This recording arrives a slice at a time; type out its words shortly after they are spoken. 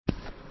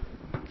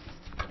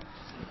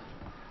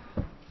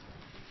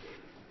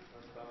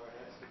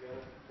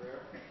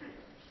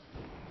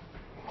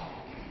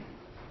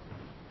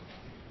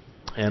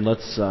And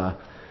let's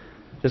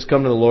just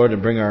come to the Lord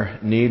and bring our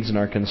needs and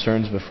our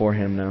concerns before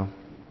Him now.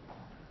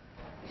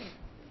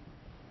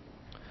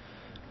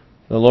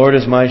 The Lord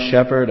is my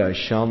shepherd, I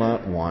shall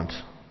not want.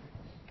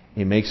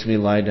 He makes me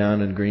lie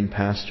down in green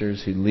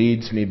pastures. He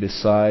leads me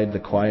beside the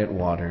quiet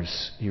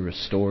waters. He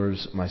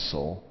restores my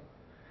soul.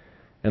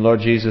 And Lord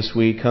Jesus,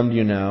 we come to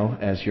you now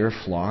as your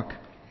flock.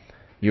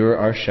 You are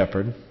our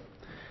shepherd.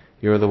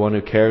 You are the one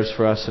who cares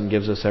for us and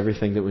gives us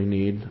everything that we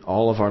need.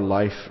 All of our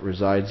life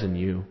resides in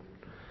you.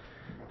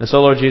 And so,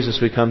 Lord Jesus,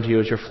 we come to you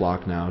as your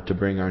flock now to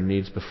bring our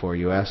needs before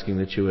you, asking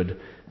that you would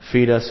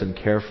feed us and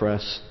care for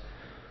us.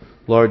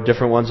 Lord,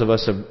 different ones of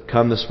us have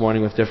come this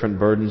morning with different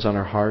burdens on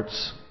our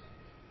hearts.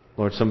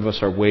 Lord, some of us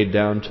are weighed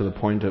down to the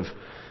point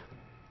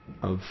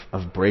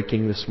of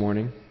breaking this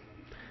morning.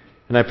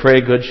 And I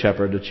pray, Good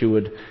Shepherd, that you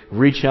would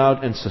reach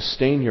out and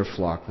sustain your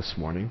flock this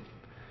morning,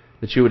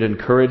 that you would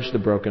encourage the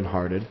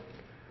brokenhearted,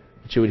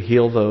 that you would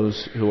heal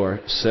those who are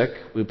sick.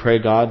 We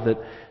pray, God,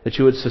 that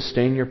you would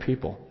sustain your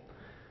people.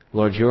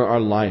 Lord, you are our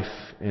life,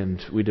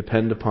 and we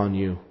depend upon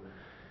you.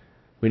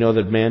 We know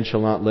that man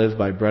shall not live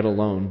by bread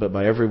alone, but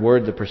by every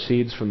word that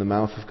proceeds from the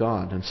mouth of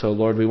God. And so,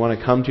 Lord, we want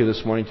to come to you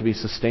this morning to be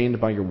sustained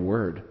by your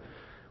word.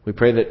 We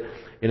pray that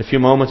in a few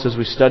moments as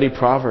we study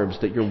Proverbs,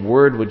 that your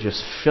word would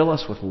just fill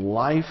us with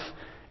life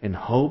and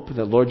hope,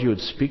 that, Lord, you would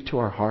speak to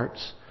our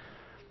hearts.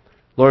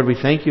 Lord, we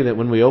thank you that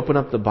when we open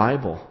up the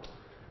Bible,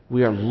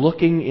 we are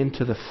looking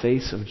into the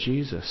face of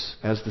Jesus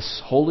as the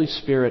Holy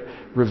Spirit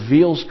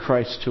reveals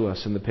Christ to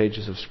us in the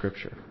pages of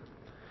Scripture.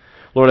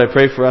 Lord, I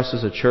pray for us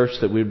as a church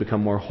that we would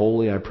become more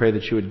holy. I pray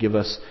that you would give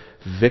us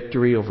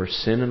victory over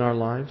sin in our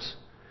lives.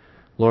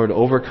 Lord,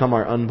 overcome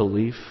our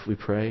unbelief, we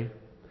pray.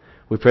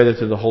 We pray that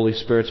through the Holy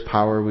Spirit's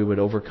power we would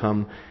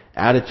overcome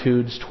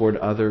attitudes toward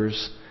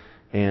others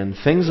and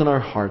things in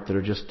our heart that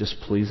are just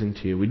displeasing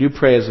to you. We do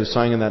pray, as we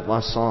sang in that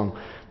last song,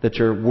 that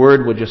your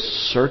word would just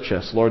search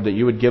us, Lord, that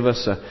you would give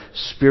us a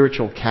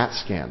spiritual CAT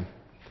scan.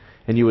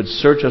 And you would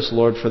search us,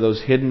 Lord, for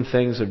those hidden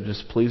things that are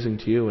displeasing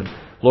to you. And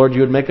Lord,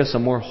 you would make us a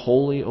more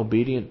holy,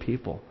 obedient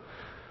people.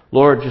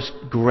 Lord, just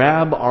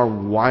grab our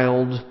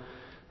wild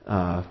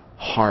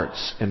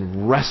hearts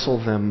and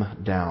wrestle them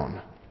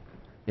down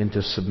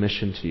into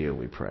submission to you,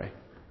 we pray.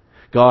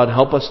 God,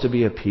 help us to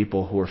be a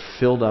people who are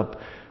filled up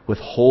with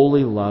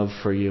holy love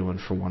for you and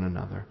for one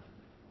another.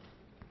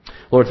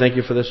 Lord, thank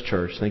you for this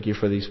church. Thank you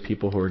for these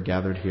people who are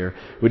gathered here.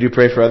 We do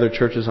pray for other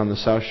churches on the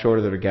South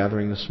Shore that are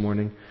gathering this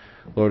morning.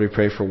 Lord, we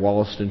pray for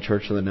Wollaston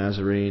Church of the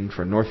Nazarene,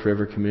 for North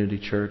River Community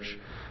Church.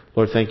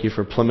 Lord, thank you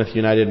for Plymouth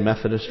United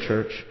Methodist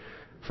Church,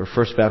 for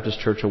First Baptist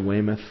Church of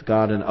Weymouth.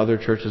 God, and other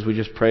churches, we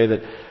just pray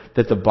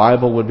that the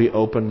Bible would be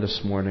opened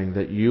this morning,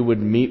 that you would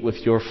meet with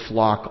your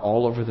flock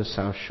all over the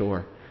South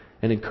Shore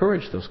and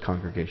encourage those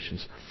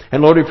congregations.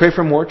 And Lord, we pray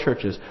for more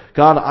churches.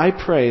 God, I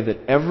pray that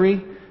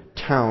every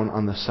town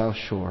on the South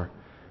Shore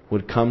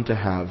would come to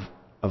have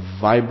a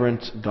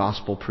vibrant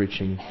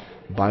gospel-preaching,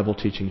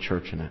 Bible-teaching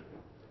church in it.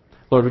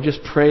 Lord, we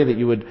just pray that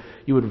you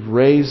would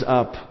raise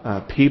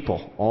up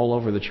people all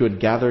over, that you would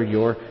gather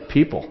your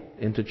people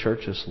into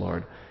churches,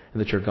 Lord,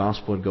 and that your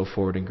gospel would go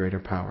forward in greater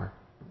power.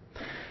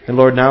 And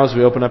Lord, now as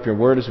we open up your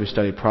word, as we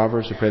study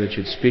Proverbs, we pray that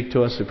you'd speak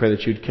to us. We pray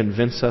that you'd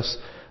convince us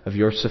of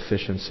your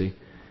sufficiency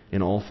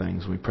in all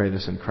things. We pray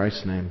this in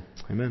Christ's name.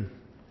 Amen.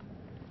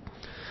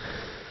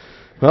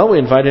 Well, we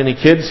invite any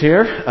kids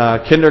here,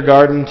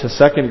 kindergarten to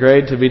second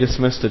grade, to be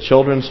dismissed to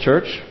Children's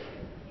Church.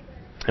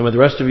 And with the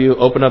rest of you,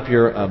 open up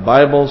your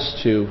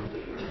Bibles to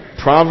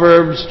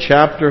Proverbs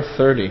chapter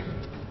 30.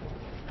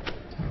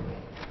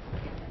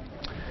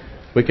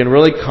 We can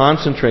really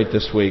concentrate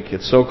this week.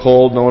 It's so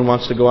cold, no one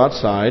wants to go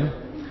outside.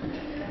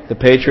 The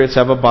Patriots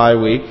have a bye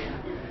week,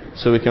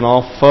 so we can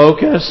all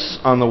focus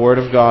on the Word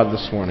of God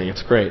this morning.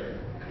 It's great.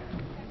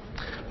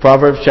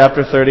 Proverbs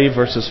chapter 30,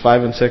 verses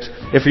 5 and 6.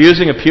 If you're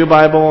using a pew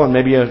Bible and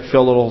maybe you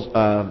feel a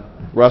little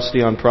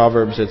rusty on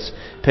Proverbs, it's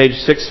page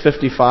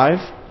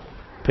 655.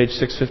 Page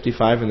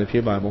 655 in the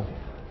pew Bible.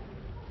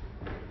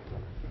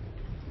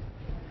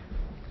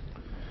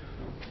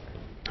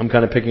 I'm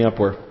kind of picking up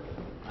where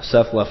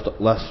Seth left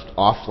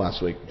off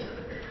last week.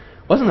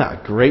 Wasn't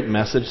that a great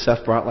message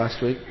Seth brought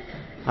last week?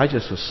 I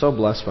just was so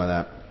blessed by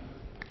that.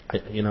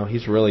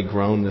 He's really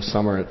grown this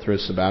summer through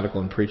his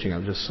sabbatical and preaching.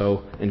 I'm just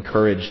so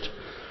encouraged.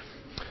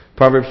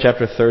 Proverbs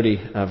chapter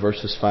 30,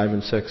 verses 5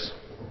 and 6.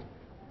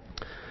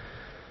 It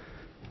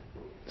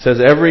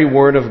says, "Every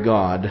word of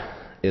God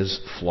is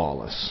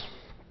flawless.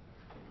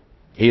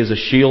 He is a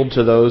shield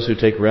to those who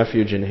take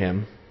refuge in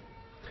him.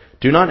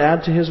 Do not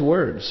add to his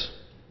words,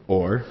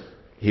 or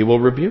he will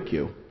rebuke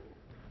you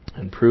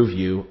and prove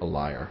you a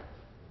liar."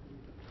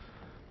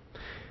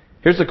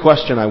 Here's the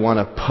question I want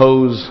to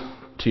pose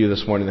to you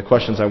this morning, the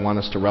questions I want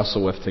us to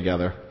wrestle with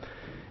together.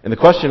 And the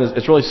question is,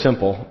 it's really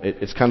simple.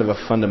 It's kind of a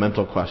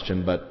fundamental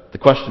question, but the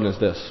question is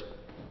this.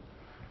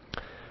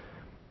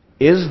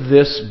 Is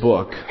this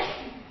book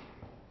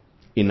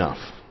enough?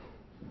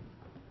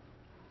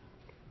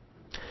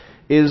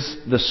 Is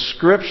the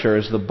Scripture,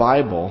 is the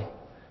Bible,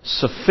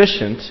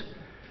 sufficient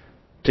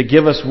to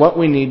give us what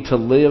we need to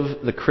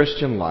live the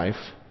Christian life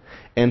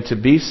and to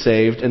be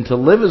saved and to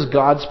live as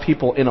God's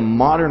people in a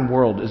modern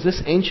world? Is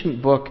this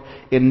ancient book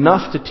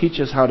enough to teach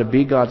us how to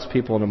be God's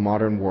people in a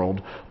modern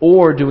world,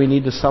 or do we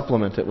need to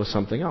supplement it with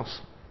something else?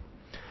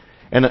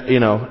 And,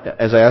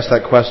 as I ask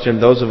that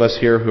question, those of us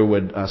here who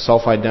would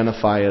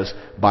self-identify as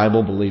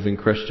Bible-believing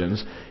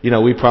Christians,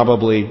 we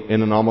probably,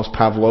 in an almost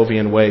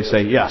Pavlovian way,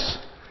 say, yes.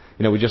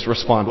 We just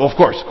respond, well, of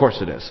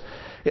course it is.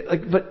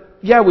 But,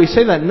 yeah, we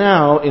say that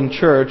now in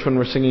church when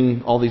we're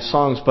singing all these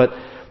songs, but,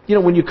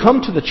 when you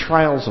come to the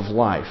trials of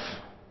life,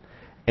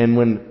 and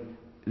when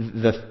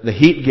the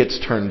heat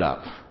gets turned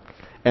up,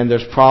 and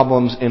there's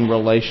problems in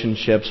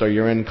relationships, or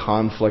you're in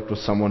conflict with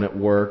someone at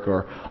work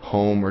or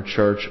home or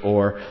church,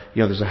 or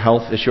there's a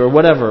health issue, or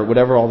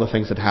whatever all the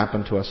things that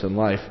happen to us in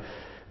life,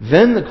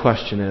 then the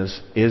question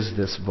is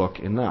this book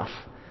enough?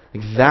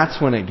 That's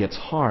when it gets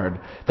hard.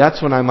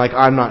 That's when I'm like,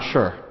 I'm not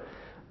sure.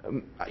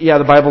 Yeah,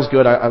 the Bible's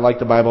good, I like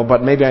the Bible,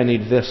 but maybe I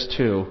need this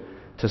too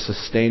to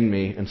sustain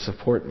me and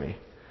support me.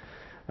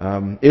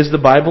 Is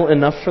the Bible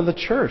enough for the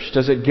church?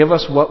 Does it give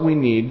us what we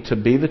need to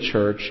be the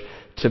church,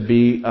 to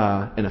be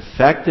an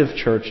effective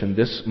church in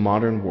this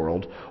modern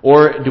world?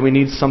 Or do we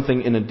need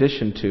something in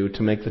addition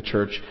to make the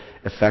church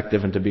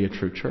effective and to be a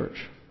true church?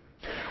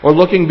 Or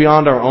looking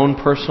beyond our own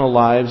personal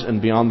lives and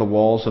beyond the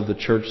walls of the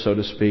church, so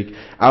to speak,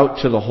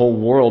 out to the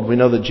whole world, we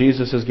know that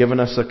Jesus has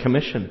given us a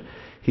commission.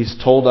 He's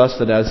told us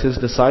that as His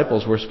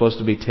disciples, we're supposed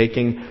to be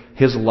taking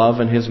His love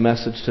and His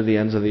message to the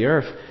ends of the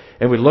earth.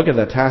 And we look at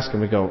that task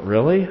and we go,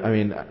 really? I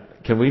mean,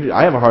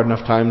 I have a hard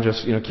enough time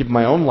just, keeping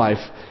my own life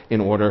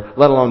in order,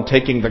 let alone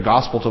taking the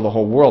gospel to the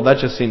whole world. That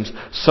just seems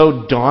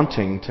so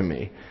daunting to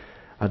me.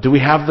 Do we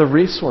have the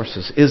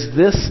resources? Is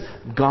this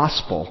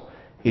gospel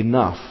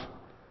enough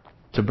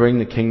to bring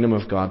the kingdom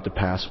of God to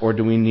pass? Or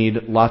do we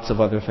need lots of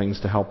other things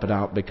to help it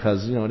out?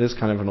 Because, it is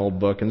kind of an old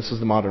book, and this is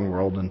the modern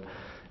world and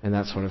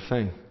that sort of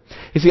thing.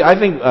 You see, I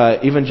think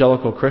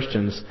evangelical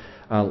Christians,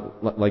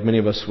 like many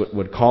of us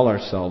would call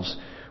ourselves,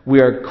 we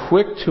are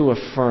quick to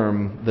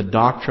affirm the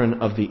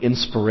doctrine of the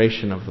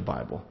inspiration of the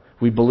Bible.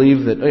 We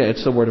believe that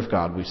it's the Word of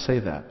God. We say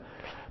that.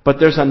 But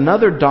there's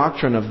another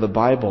doctrine of the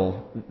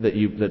Bible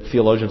that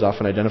theologians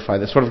often identify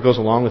that sort of goes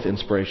along with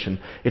inspiration.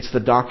 It's the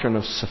doctrine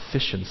of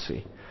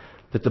sufficiency.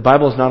 That the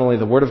Bible is not only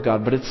the Word of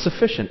God, but it's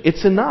sufficient.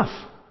 It's enough.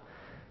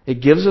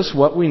 It gives us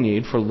what we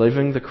need for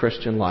living the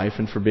Christian life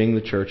and for being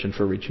the church and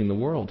for reaching the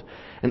world.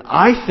 And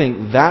I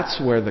think that's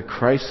where the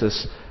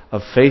crisis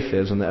of faith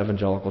is in the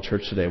evangelical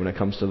church today when it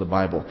comes to the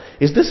Bible.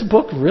 Is this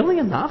book really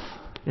enough?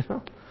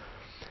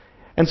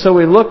 And so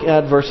we look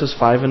at verses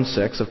 5 and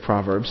 6 of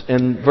Proverbs,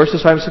 and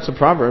verses 5 and 6 of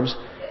Proverbs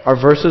are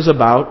verses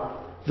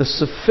about the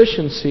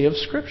sufficiency of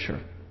Scripture.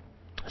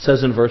 It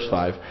says in verse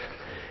 5,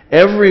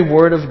 "Every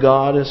word of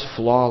God is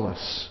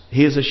flawless.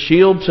 He is a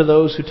shield to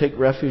those who take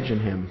refuge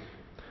in Him.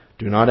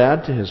 Do not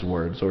add to His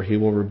words, or He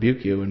will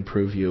rebuke you and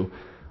prove you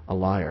a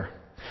liar."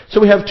 So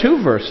we have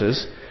two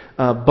verses,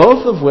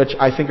 both of which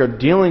I think are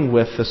dealing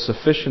with the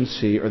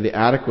sufficiency or the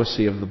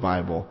adequacy of the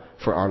Bible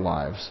for our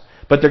lives.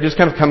 But they're just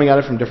kind of coming at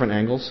it from different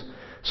angles.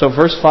 So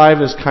verse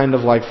 5 is kind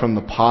of like from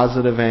the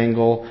positive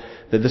angle,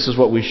 that this is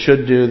what we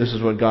should do, this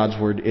is what God's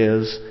Word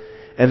is.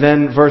 And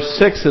then verse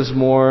 6 is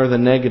more the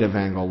negative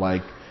angle,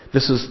 like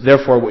this is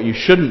therefore what you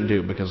shouldn't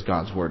do because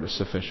God's Word is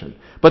sufficient.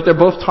 But they're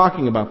both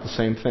talking about the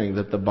same thing,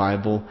 that the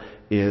Bible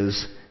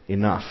is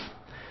enough.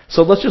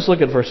 So let's just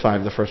look at verse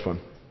 5, the first one.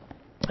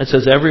 It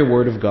says, "Every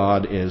word of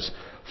God is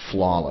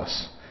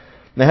flawless."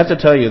 And I have to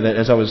tell you that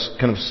as I was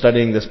kind of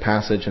studying this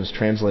passage and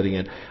translating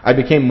it, I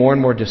became more and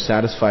more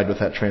dissatisfied with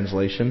that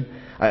translation.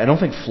 I don't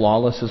think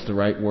flawless is the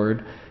right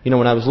word.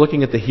 When I was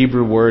looking at the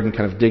Hebrew word and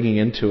kind of digging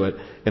into it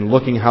and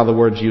looking how the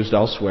word's used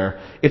elsewhere,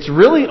 it's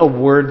really a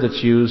word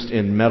that's used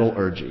in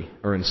metallurgy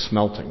or in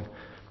smelting.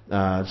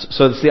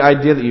 So it's the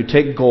idea that you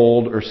take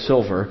gold or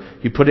silver,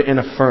 you put it in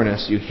a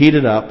furnace, you heat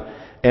it up,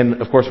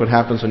 and of course what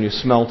happens when you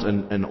smelt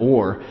an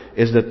ore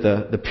is that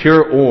the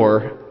pure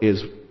ore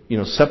is,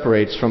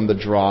 separates from the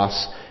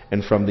dross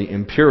and from the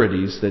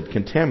impurities that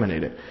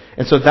contaminate it.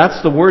 And so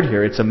that's the word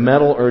here. It's a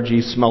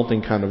metallurgy,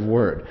 smelting kind of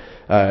word.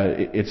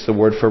 It's the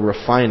word for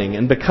refining.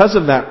 And because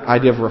of that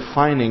idea of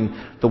refining,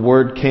 the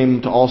word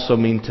came to also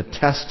mean to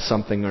test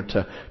something or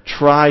to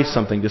try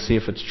something to see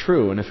if it's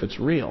true and if it's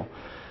real.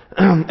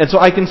 And so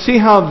I can see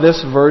how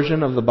this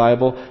version of the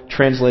Bible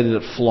translated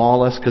it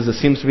flawless, because it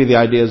seems to be the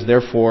idea is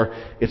therefore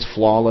it's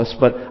flawless.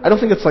 But I don't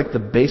think it's like the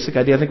basic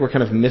idea. I think we're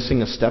kind of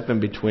missing a step in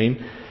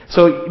between.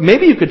 So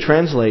maybe you could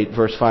translate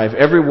verse 5,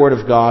 "Every word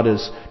of God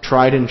is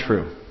tried and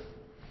true.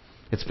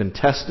 It's been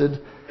tested,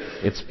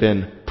 it's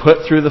been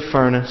put through the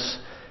furnace,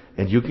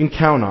 and you can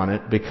count on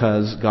it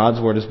because God's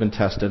Word has been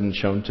tested and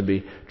shown to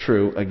be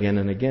true again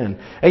and again."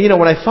 And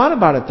when I thought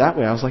about it that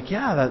way, I was like,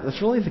 yeah,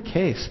 that's really the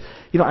case.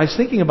 I was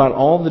thinking about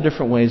all the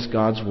different ways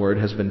God's Word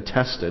has been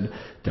tested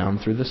down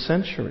through the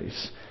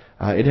centuries.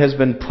 It has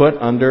been put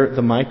under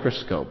the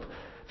microscope.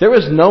 There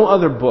is no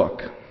other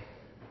book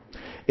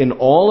in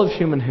all of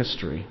human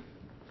history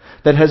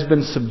that has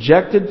been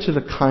subjected to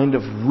the kind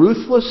of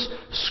ruthless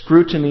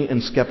scrutiny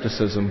and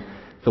skepticism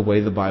the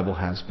way the Bible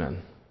has been.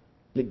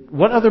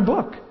 What other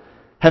book?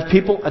 have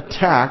people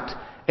attacked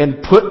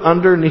and put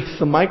underneath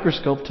the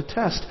microscope to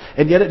test.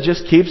 And yet it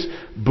just keeps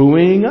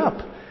buoying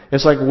up.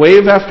 It's like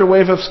wave after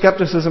wave of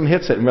skepticism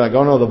hits it. And we're like,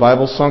 oh no, the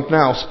Bible's sunk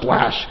now,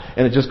 splash.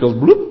 And it just goes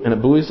bloop, and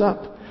it buoys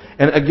up.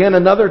 And again,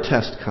 another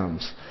test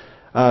comes.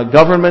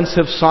 Governments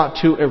have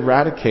sought to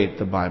eradicate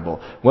the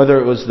Bible. Whether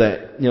it was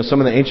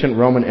some of the ancient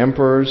Roman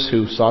emperors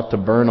who sought to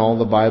burn all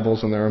the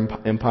Bibles in their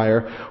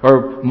empire,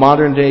 or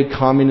modern day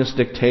communist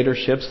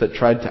dictatorships that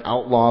tried to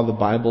outlaw the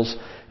Bibles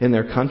in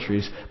their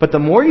countries. But the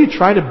more you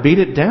try to beat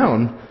it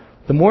down,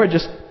 the more it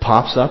just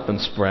pops up and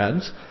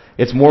spreads.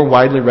 It's more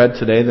widely read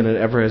today than it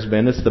ever has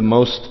been. It's the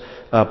most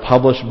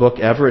published book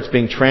ever. It's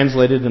being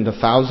translated into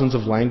thousands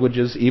of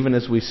languages even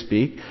as we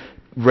speak.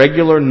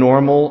 Regular,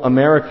 normal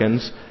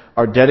Americans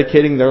are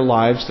dedicating their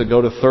lives to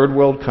go to third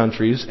world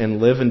countries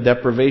and live in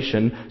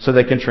deprivation so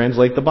they can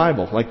translate the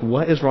Bible. Like,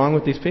 what is wrong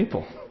with these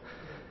people?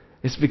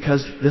 It's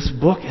because this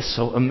book is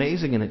so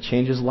amazing and it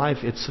changes life.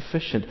 It's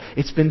sufficient.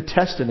 It's been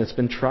tested. It's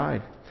been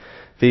tried.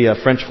 The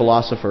French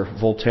philosopher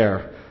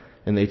Voltaire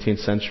in the 18th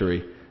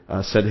century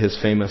said his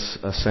famous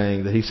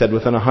saying that he said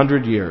within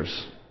 100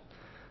 years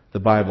the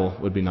Bible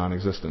would be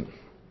non-existent.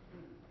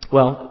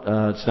 Well,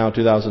 it's now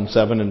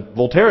 2007 and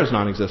Voltaire is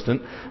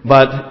non-existent,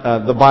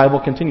 but the Bible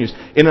continues.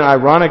 In an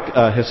ironic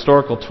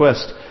historical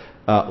twist,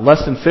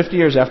 less than 50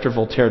 years after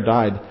Voltaire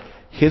died,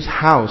 his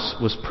house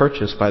was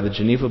purchased by the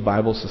Geneva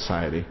Bible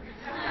Society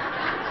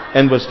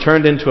and was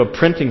turned into a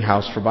printing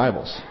house for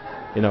Bibles.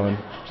 And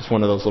just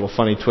one of those little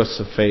funny twists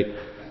of fate.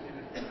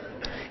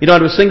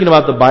 I was thinking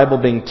about the Bible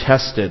being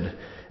tested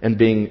and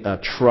being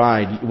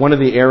tried. One of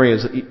the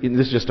areas,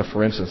 this is just a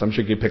for instance, I'm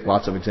sure you could pick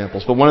lots of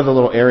examples, but one of the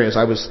little areas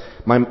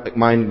my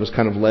mind was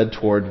kind of led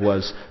toward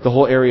was the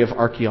whole area of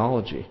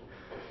archaeology.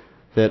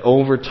 That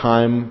over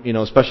time,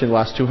 especially in the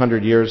last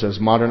 200 years as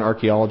modern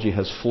archaeology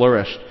has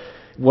flourished,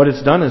 what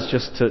it's done is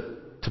just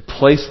to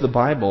place the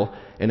Bible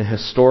in a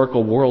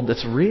historical world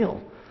that's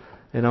real.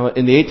 In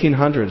the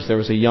 1800s, there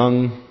was a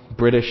young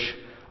British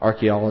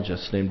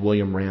archaeologist named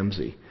William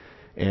Ramsay.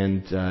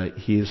 And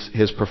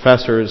his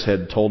professors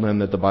had told him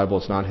that the Bible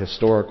is not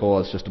historical,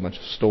 it's just a bunch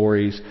of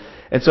stories.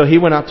 And so he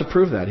went out to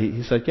prove that.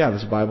 He said, yeah,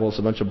 this Bible is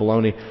a bunch of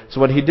baloney. So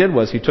what he did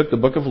was he took the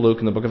book of Luke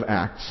and the book of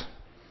Acts,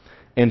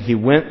 and he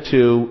went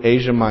to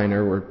Asia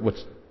Minor, or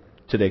what's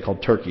today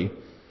called Turkey,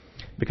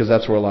 because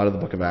that's where a lot of the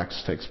book of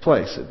Acts takes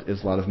place.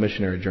 It's a lot of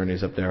missionary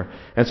journeys up there.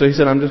 And so he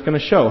said, I'm just going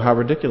to show how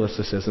ridiculous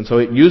this is. And so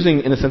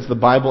using, in a sense, the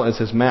Bible as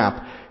his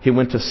map, he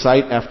went to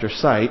site after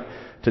site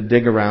to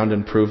dig around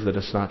and prove that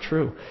it's not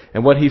true.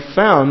 And what he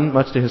found,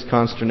 much to his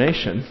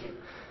consternation,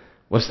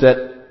 was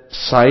that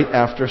site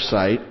after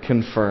site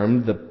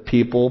confirmed the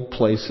people,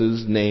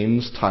 places,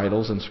 names,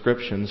 titles,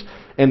 inscriptions.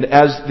 And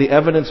as the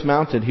evidence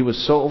mounted, he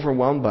was so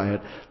overwhelmed by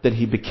it that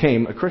he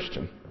became a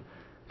Christian.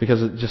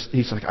 Because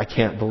he's like, I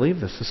can't believe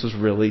this. This is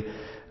really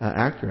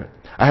accurate.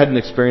 I had an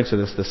experience of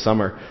this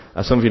summer.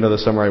 Some of you know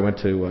this summer I went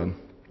to...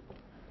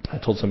 I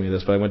told some of you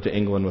this, but I went to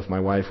England with my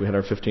wife. We had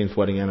our 15th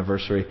wedding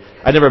anniversary.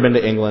 I'd never been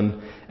to England,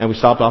 and we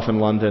stopped off in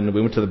London. We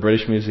went to the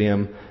British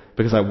Museum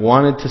because I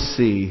wanted to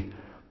see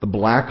the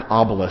black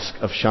obelisk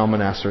of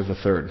Shalmaneser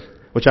III,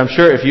 which I'm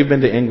sure if you've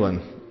been to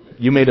England,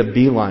 you made a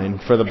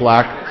beeline for the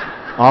black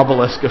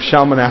obelisk of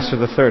Shalmaneser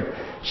III.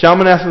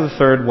 Shalmaneser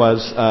III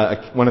was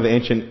one of the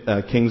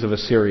ancient kings of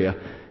Assyria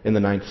in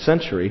the 9th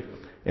century,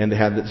 and they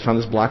found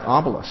this black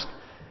obelisk.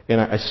 And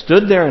I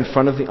stood there in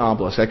front of the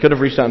obelisk. I could have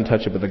reached out and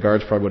touched it, but the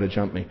guards probably would have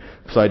jumped me,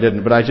 so I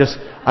didn't. But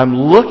I'm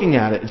looking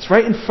at it. It's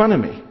right in front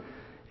of me.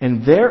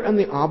 And there on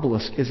the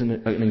obelisk is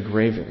an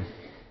engraving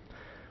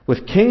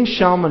with King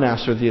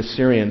Shalmaneser the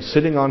Assyrian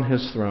sitting on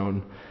his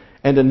throne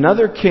and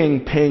another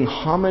king paying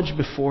homage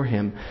before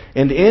him.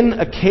 And in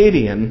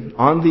Akkadian,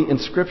 on the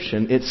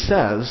inscription, it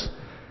says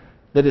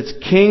that it's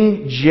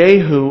King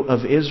Jehu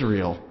of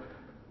Israel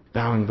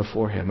bowing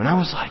before him. And I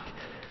was like...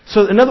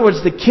 So, in other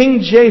words, the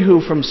King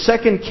Jehu from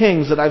 2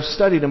 Kings that I've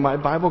studied in my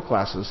Bible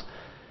classes,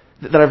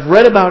 that I've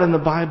read about in the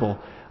Bible,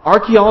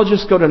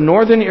 archaeologists go to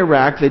northern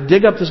Iraq, they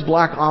dig up this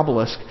black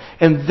obelisk,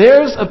 and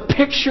there's a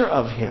picture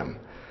of him.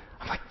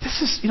 I'm like,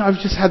 this is, I've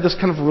just had this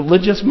kind of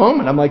religious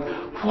moment. I'm like,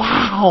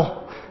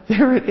 wow,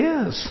 there it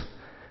is.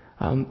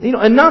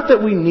 And not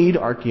that we need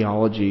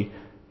archaeology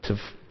to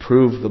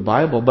prove the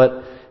Bible,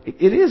 but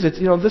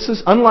this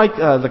is unlike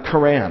the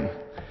Quran,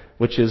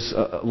 which is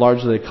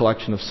largely a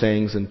collection of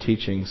sayings and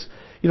teachings.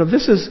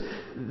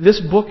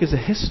 This book is a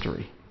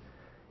history.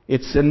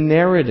 It's a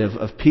narrative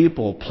of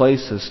people,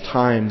 places,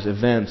 times,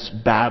 events,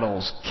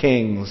 battles,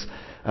 kings,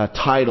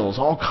 titles,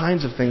 all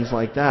kinds of things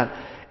like that.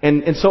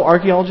 And so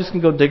archaeologists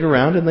can go dig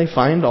around and they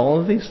find all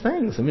of these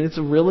things. I mean, it's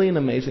really an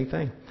amazing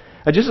thing.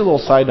 Just a little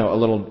side note, a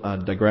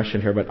little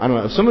digression here, but I don't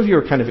know, if some of you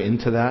are kind of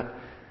into that,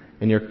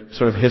 and you're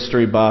sort of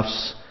history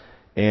buffs,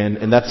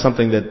 and that's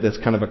something that's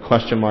kind of a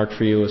question mark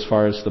for you as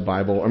far as the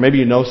Bible. Or maybe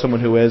you know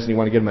someone who is and you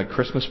want to give them a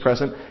Christmas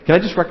present. Can I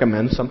just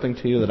recommend something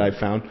to you that I've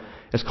found?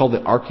 It's called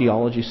the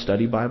Archaeology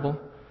Study Bible.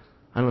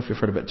 I don't know if you've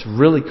heard of it. It's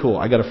really cool.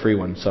 I got a free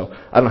one, so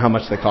I don't know how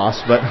much they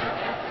cost, but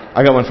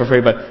I got one for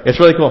free. But it's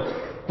really cool.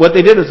 What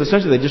they did is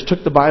essentially they just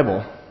took the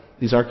Bible,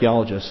 these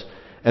archaeologists,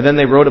 And then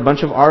they wrote a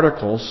bunch of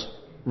articles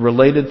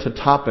related to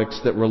topics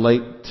that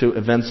relate to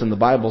events in the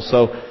Bible.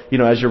 So,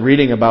 as you're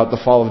reading about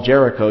the fall of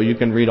Jericho, you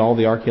can read all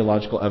the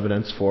archaeological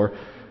evidence for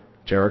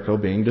Jericho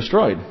being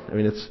destroyed. I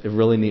mean, it's a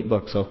really neat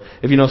book. So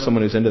if you know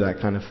someone who's into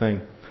that kind of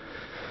thing.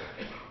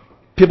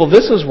 People,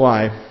 this is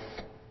why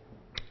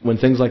when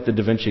things like the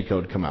Da Vinci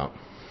Code come out,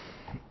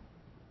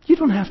 you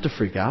don't have to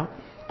freak out.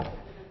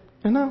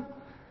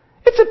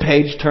 It's a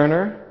page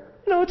turner.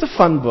 It's a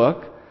fun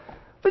book.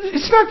 But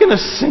it's not going to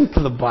sink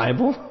the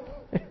Bible.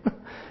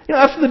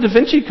 After the Da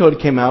Vinci Code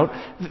came out,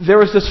 there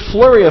was this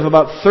flurry of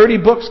about 30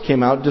 books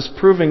came out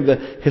disproving the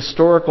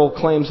historical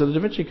claims of the Da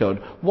Vinci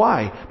Code.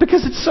 Why?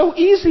 Because it's so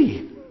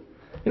easy.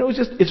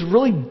 It's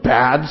really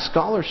bad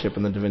scholarship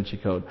in the Da Vinci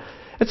Code.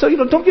 And so,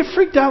 don't get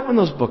freaked out when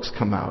those books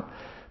come out.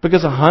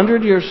 Because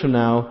 100 years from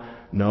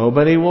now,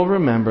 nobody will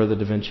remember the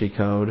Da Vinci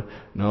Code,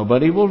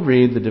 nobody will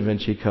read the Da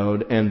Vinci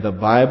Code, and the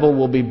Bible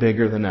will be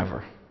bigger than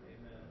ever.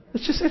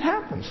 It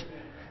happens.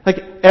 Like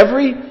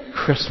every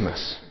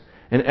Christmas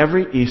and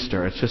every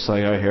Easter, it's just like,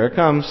 here it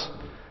comes.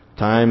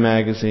 Time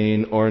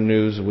Magazine or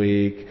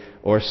Newsweek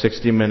or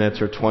 60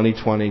 Minutes or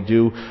 2020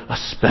 do a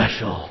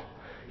special,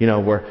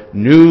 where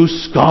new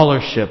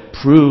scholarship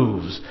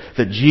proves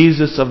that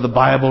Jesus of the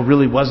Bible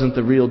really wasn't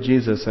the real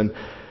Jesus. And,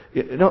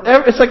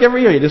 it's like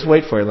every year, you just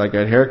wait for it. Like,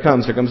 here it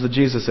comes. Here comes the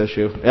Jesus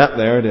issue. Yep,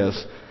 there it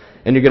is.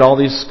 And you get all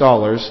these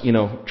scholars,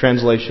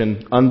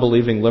 translation,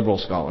 unbelieving liberal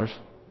scholars.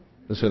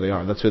 That's who they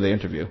are. That's who they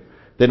interview.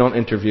 They don't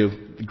interview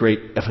great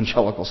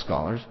evangelical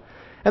scholars.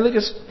 And they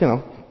just,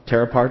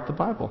 tear apart the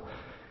Bible.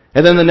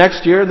 And then the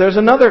next year, there's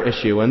another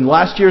issue. And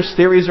last year's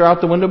theories are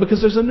out the window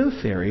because there's a new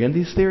theory. And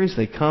these theories,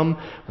 they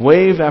come,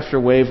 wave after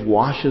wave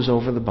washes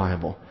over the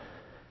Bible.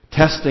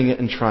 Testing it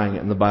and trying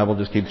it. And the Bible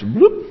just keeps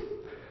bloop,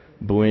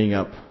 buoying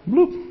up,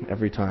 bloop,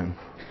 every time.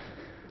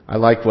 I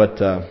like what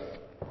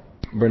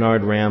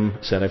Bernard Ram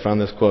said. I found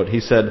this quote.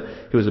 He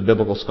said, he was a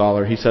biblical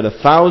scholar. He said,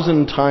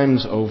 1,000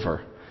 times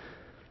over,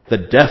 the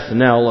death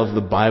knell of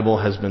the Bible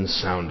has been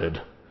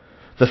sounded.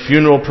 The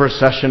funeral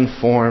procession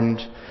formed,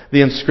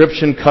 the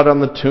inscription cut on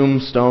the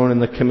tombstone,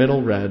 and the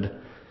committal read.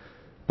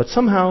 But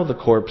somehow the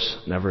corpse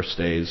never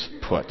stays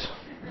put.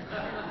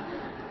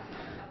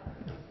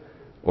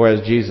 Or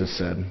as Jesus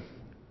said,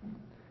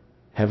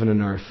 heaven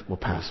and earth will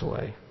pass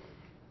away,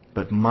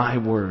 but my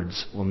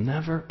words will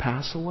never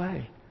pass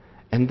away.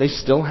 And they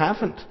still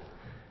haven't.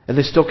 And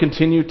they still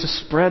continue to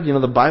spread.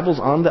 The Bible's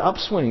on the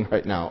upswing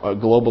right now,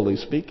 globally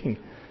speaking.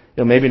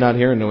 Maybe not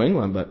here in New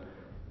England, but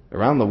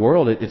around the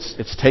world,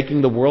 it's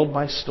taking the world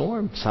by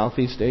storm.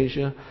 Southeast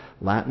Asia,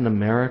 Latin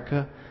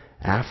America,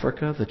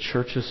 Africa, the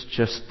church is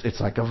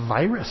it's like a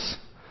virus.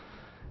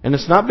 And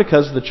it's not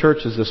because the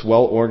church is this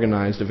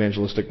well-organized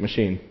evangelistic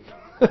machine.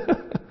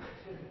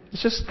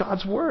 It's just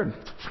God's Word.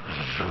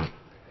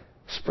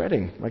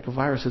 Spreading like a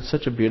virus. It's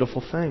such a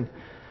beautiful thing.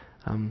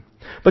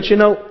 But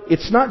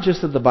it's not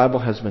just that the Bible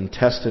has been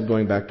tested,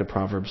 going back to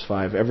Proverbs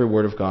 5. Every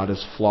word of God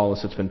is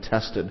flawless. It's been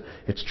tested.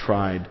 It's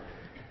tried.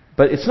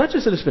 But it's not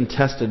just that it's been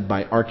tested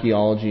by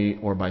archaeology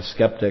or by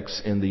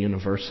skeptics in the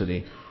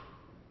university.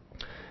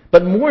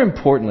 But more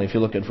importantly, if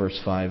you look at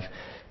verse 5,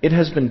 it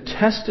has been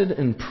tested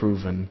and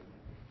proven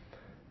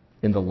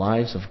in the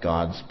lives of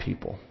God's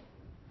people.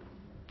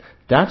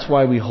 That's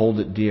why we hold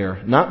it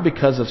dear, not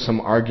because of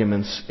some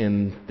arguments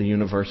in the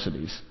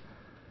universities.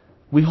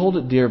 We hold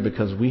it dear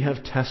because we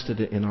have tested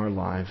it in our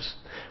lives.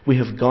 We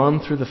have gone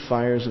through the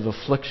fires of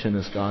affliction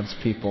as God's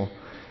people.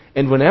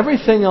 And when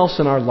everything else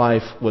in our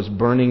life was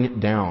burning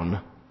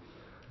down,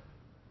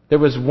 there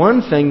was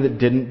one thing that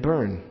didn't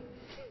burn.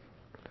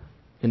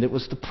 And it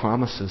was the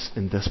promises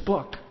in this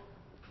book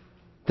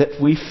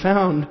that we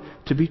found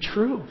to be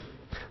true.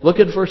 Look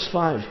at verse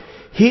 5.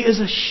 He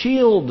is a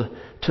shield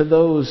to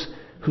those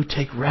who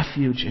take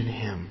refuge in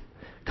Him.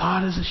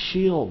 God is a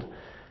shield.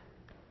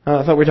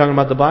 I thought we were talking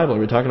about the Bible. Are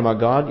we talking about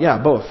God?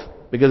 Yeah, both.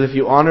 Because if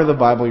you honor the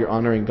Bible, you're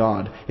honoring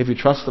God. If you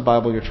trust the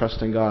Bible, you're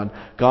trusting God.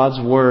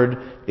 God's Word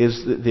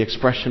is the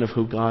expression of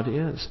who God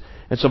is.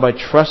 And so by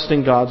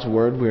trusting God's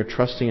Word, we are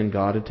trusting in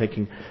God and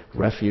taking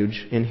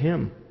refuge in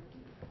Him.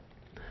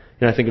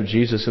 I think of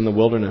Jesus in the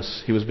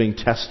wilderness. He was being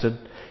tested.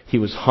 He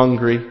was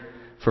hungry.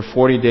 For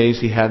 40 days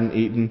he hadn't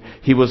eaten.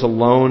 He was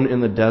alone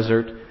in the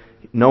desert.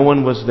 No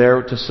one was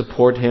there to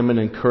support him and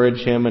encourage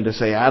him and to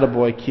say,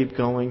 attaboy, keep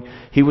going.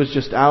 He was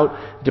just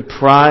out,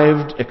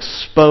 deprived,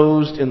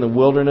 exposed in the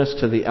wilderness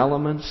to the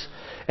elements.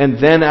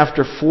 And then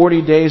after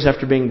 40 days,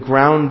 after being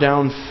ground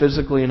down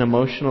physically and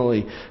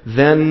emotionally,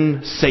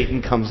 then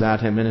Satan comes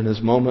at him and in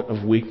his moment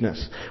of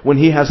weakness, when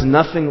he has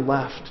nothing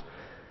left.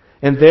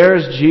 And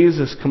there's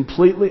Jesus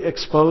completely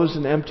exposed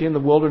and empty in the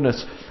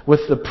wilderness with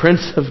the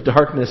Prince of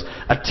Darkness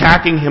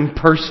attacking him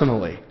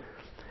personally.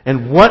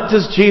 And what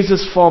does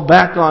Jesus fall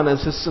back on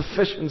as his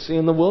sufficiency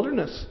in the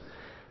wilderness?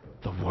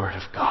 The Word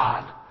of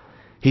God.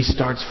 He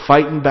starts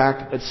fighting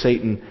back at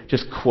Satan,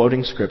 just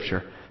quoting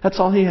Scripture. That's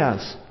all he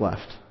has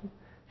left.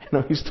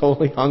 He's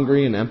totally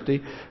hungry and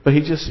empty. But he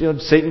just,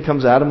 Satan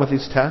comes at him with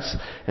these tests,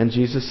 and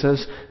Jesus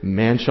says,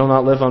 man shall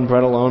not live on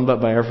bread alone,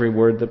 but by every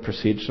word that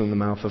proceeds from the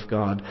mouth of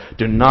God.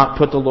 Do not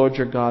put the Lord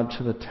your God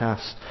to the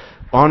test.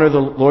 Honor the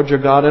Lord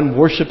your God and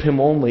worship Him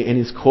only. And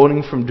he's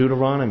quoting from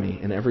Deuteronomy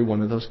in every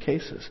one of those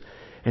cases.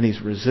 And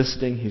he's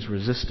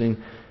resisting.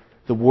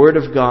 The Word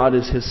of God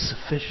is His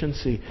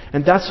sufficiency.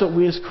 And that's what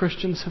we as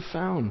Christians have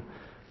found,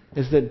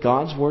 is that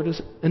God's Word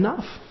is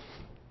enough.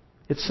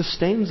 It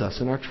sustains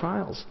us in our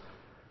trials.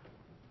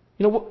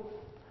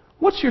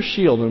 What's your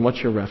shield and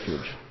what's your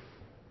refuge?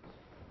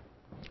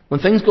 When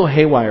things go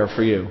haywire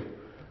for you,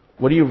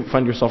 what do you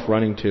find yourself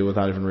running to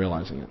without even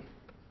realizing it?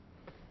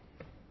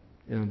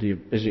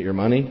 Is it your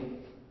money?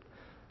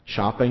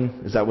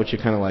 Shopping? Is that what you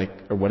kind of like,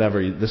 or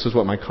whatever? This is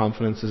what my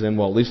confidence is in.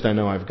 Well, at least I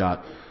know I've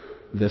got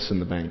this in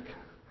the bank.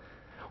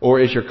 Or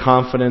is your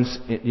confidence,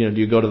 do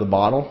you go to the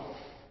bottle?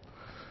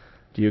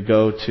 Do you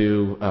go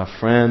to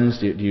friends?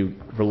 Do you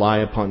rely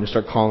upon, you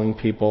start calling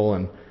people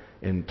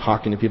and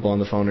talking to people on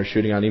the phone or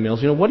shooting out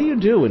emails? What do you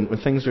do when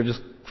things are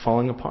just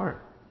falling apart?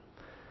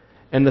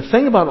 And the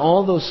thing about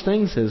all those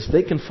things is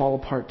they can fall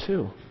apart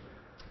too.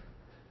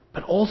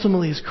 But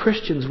ultimately, as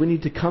Christians, we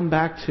need to come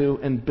back to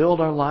and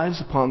build our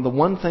lives upon the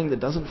one thing that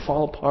doesn't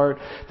fall apart,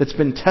 that's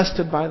been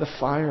tested by the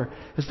fire,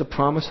 is the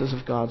promises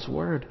of God's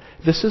Word.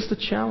 This is the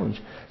challenge.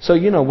 So,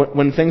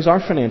 when things are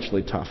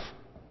financially tough,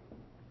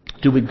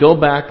 do we go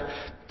back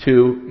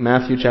to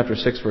Matthew chapter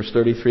 6, verse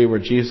 33, where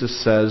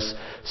Jesus says,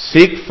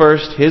 seek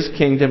first His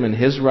kingdom and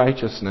His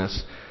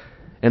righteousness,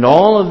 and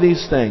all of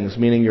these things,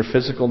 meaning your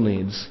physical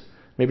needs,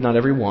 maybe not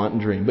every want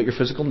and dream, but your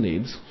physical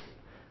needs,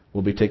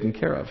 will be taken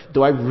care of.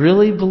 Do I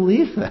really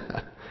believe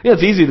that?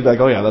 It's easy to be like,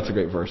 oh yeah, that's a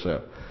great verse.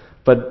 Yeah.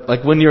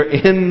 But when you're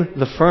in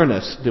the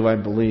furnace, do I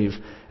believe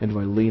and do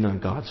I lean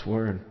on God's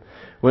Word?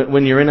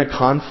 When you're in a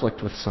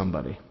conflict with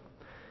somebody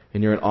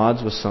and you're at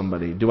odds with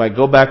somebody, do I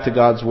go back to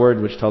God's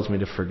Word, which tells me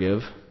to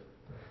forgive,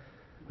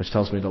 which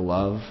tells me to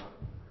love?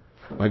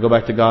 Do I go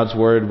back to God's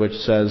Word, which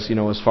says,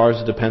 as far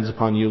as it depends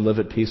upon you, live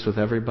at peace with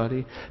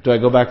everybody? Do I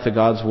go back to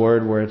God's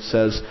Word where it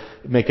says,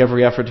 make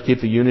every effort to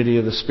keep the unity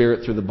of the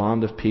Spirit through the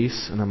bond of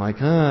peace? And I'm like,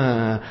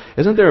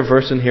 isn't there a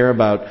verse in here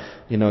about,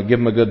 give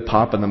them a good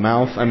pop in the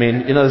mouth?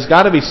 There's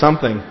got to be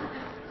something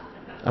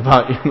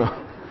about,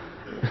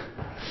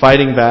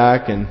 fighting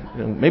back,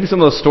 and maybe some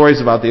of those stories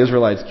about the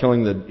Israelites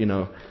killing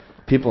the,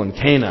 people in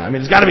Canaan.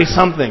 There's got to be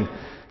something.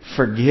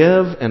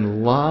 Forgive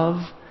and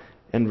love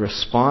and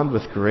respond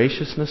with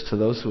graciousness to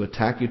those who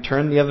attack you.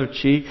 Turn the other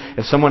cheek.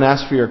 If someone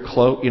asks for your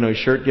cloak, your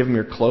shirt, give them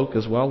your cloak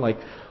as well.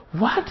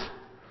 What?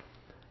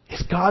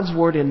 Is God's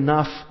Word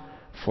enough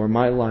for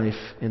my life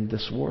in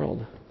this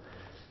world?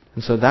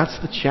 And so that's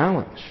the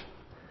challenge.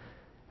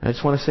 And I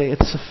just want to say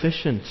it's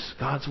sufficient.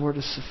 God's Word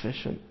is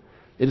sufficient.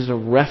 It is a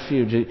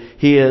refuge.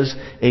 He is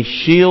a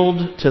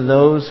shield to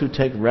those who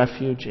take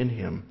refuge in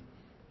Him.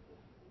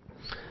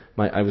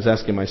 I was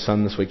asking my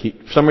son this week.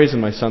 For some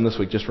reason, my son this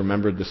week just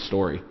remembered this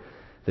story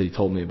that he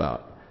told me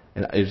about.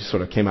 And it just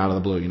sort of came out of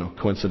the blue,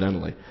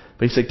 coincidentally.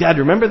 But he said, Dad,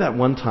 remember that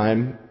one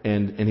time?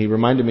 And he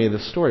reminded me of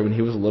this story when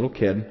he was a little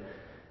kid,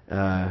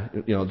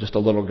 just a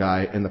little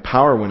guy, and the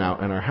power went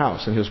out in our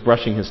house. And he was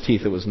brushing his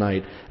teeth. It was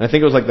night. And I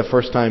think it was like the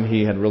first time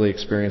he had really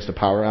experienced a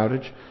power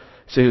outage.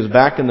 So he was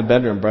back in the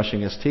bedroom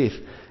brushing his teeth.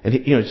 And he,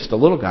 just a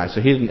little guy,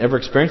 so he didn't ever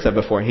experience that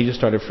before. And he just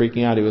started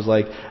freaking out. He was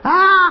like,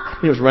 ah!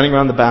 He was running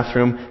around the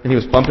bathroom, and he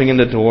was bumping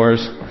into doors,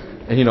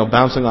 and,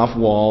 bouncing off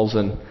walls,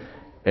 and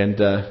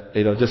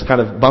just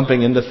kind of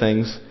bumping into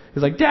things.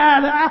 He's like,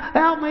 Dad,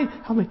 help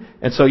me.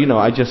 And so,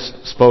 I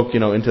just spoke,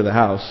 into the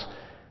house.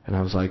 And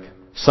I was like,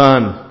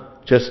 son,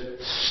 just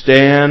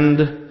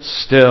stand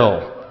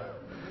still.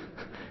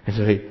 And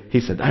so he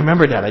said, I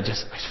remember, Dad,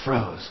 I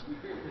froze.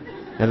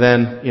 And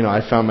then,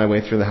 I found my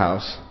way through the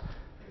house,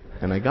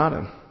 and I got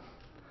him.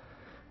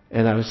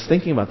 And I was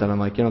thinking about that. I'm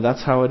like,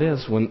 that's how it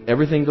is. When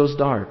everything goes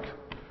dark,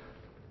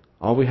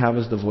 all we have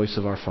is the voice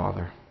of our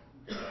Father.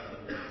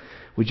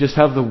 We just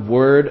have the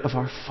word of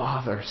our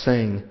Father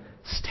saying,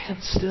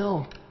 stand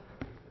still.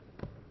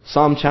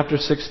 Psalm chapter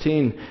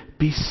 16,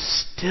 be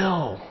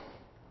still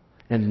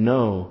and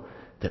know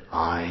that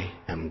I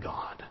am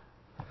God.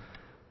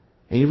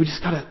 And we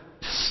just got to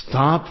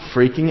stop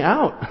freaking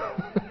out.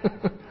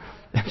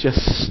 And just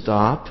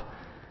stop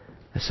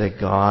and say,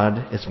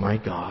 God is my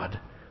God.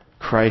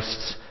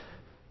 Christ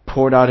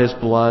poured out His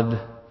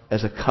blood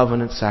as a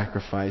covenant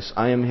sacrifice.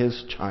 I am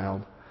His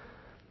child.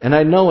 And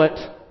I know it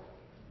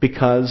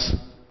because,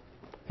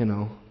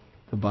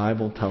 the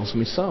Bible tells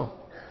me so.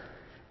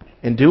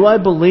 And do I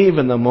believe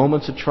in the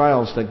moments of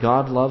trials that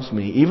God loves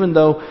me, even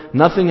though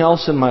nothing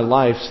else in my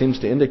life seems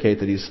to indicate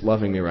that He's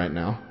loving me right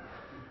now?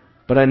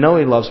 But I know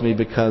He loves me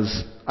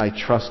because I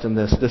trust in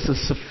this. This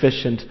is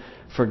sufficient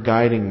for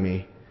guiding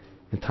me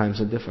in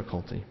times of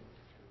difficulty.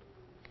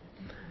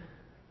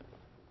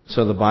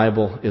 So the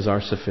Bible is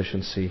our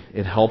sufficiency.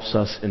 It helps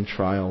us in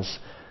trials.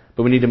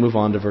 But we need to move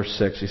on to verse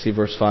 6. You see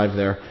verse 5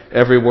 there.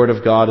 Every word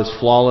of God is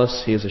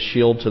flawless. He is a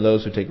shield to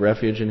those who take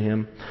refuge in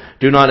Him.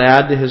 Do not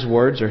add to His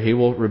words, or He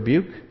will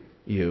rebuke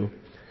you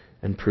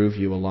and prove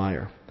you a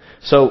liar.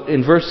 So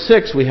in verse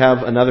 6, we have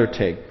another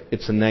take.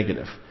 It's a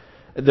negative.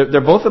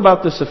 They're both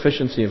about the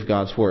sufficiency of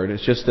God's Word.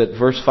 It's just that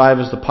verse 5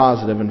 is the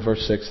positive and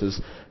verse 6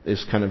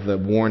 is kind of the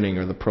warning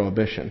or the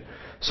prohibition.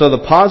 So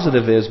the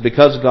positive is,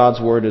 because God's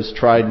Word is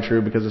tried and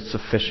true, because it's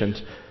sufficient,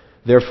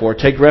 therefore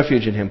take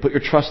refuge in Him. Put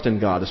your trust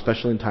in God,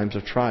 especially in times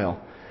of trial.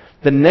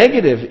 The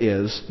negative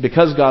is,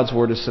 because God's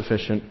Word is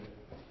sufficient,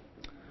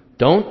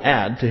 don't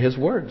add to His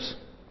words.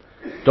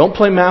 Don't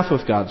play math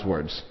with God's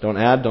words. Don't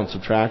add, don't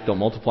subtract, don't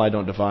multiply,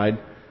 don't divide.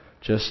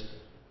 Just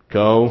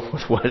go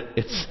with what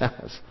it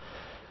says.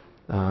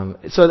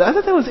 So I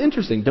thought that was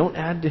interesting. Don't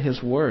add to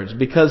His words.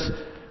 Because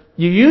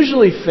you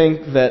usually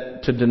think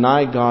that to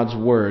deny God's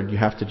Word, you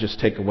have to just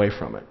take away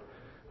from it.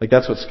 Like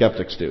that's what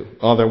skeptics do.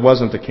 Oh, there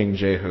wasn't a King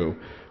Jehu.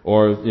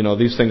 Or,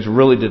 these things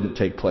really didn't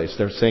take place.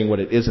 They're saying what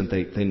it isn't.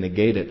 They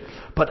negate it.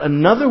 But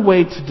another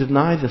way to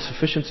deny the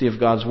sufficiency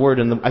of God's Word,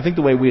 and I think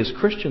the way we as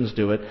Christians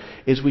do it,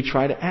 is we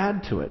try to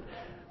add to it.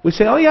 We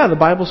say, oh yeah, the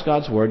Bible's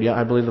God's Word. Yeah,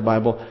 I believe the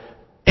Bible.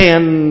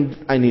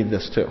 And I need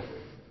this too.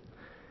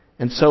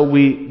 And so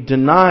we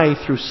deny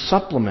through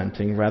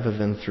supplementing rather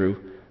than through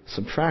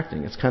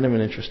subtracting. It's kind of an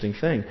interesting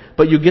thing.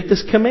 But you get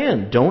this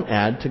command, don't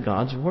add to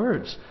God's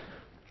words.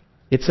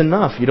 It's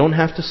enough. You don't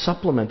have to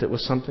supplement it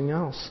with something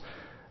else.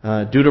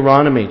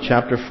 Deuteronomy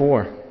chapter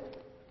 4.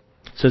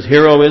 It says,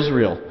 Hear, O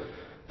Israel,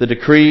 the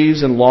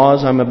decrees and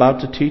laws I'm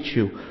about to teach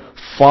you.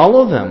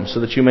 Follow them so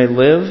that you may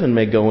live and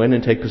may go in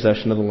and take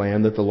possession of the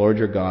land that the Lord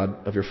your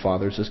God of your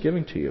fathers is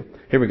giving to you.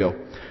 Here we go.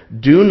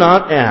 Do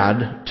not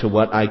add to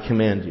what I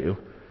command you,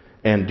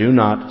 and do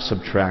not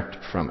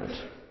subtract from it,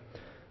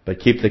 but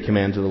keep the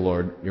commands of the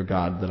Lord your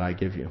God that I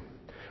give you.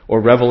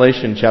 Or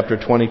Revelation chapter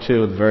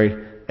 22, the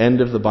very end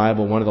of the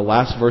Bible, one of the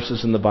last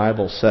verses in the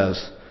Bible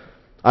says,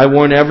 I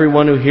warn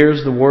everyone who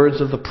hears the words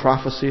of the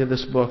prophecy of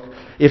this book.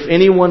 If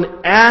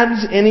anyone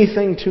adds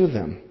anything to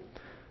them,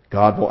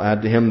 God will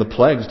add to him the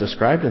plagues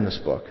described in this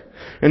book.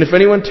 And if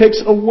anyone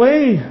takes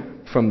away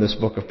from this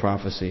book of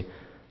prophecy,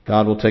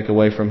 God will take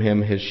away from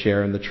him his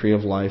share in the tree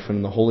of life and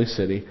in the holy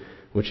city,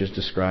 which is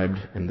described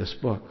in this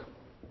book.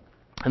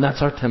 And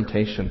that's our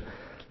temptation,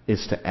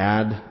 is to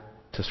add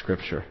to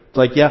Scripture. It's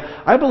like,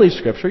 yeah, I believe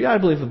Scripture. Yeah, I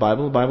believe the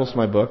Bible. The Bible's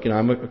my book.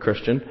 I'm a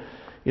Christian.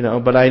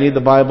 But I need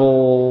the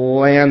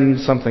Bible and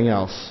something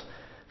else.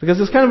 Because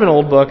it's kind of an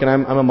old book, and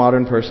I'm a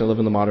modern person. I live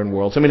in the modern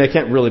world. So, it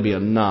can't really be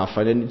enough.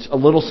 I need a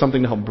little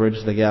something to help bridge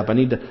the gap. I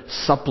need to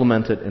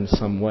supplement it in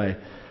some way.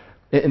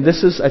 And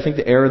this is, I think,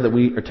 the error that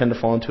we tend to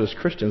fall into as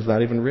Christians,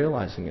 not even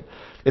realizing it.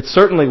 It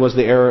certainly was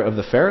the error of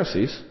the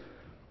Pharisees.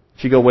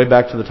 If you go way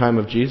back to the time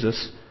of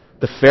Jesus,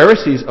 the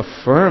Pharisees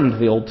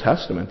affirmed the Old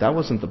Testament. That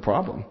wasn't the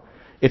problem.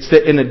 It's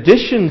that in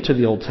addition to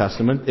the Old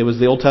Testament, it was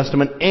the Old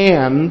Testament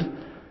and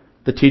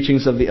the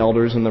teachings of the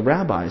elders and the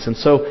rabbis. And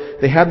so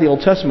they had the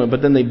Old Testament,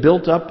 but then they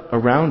built up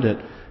around it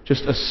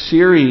just a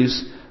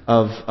series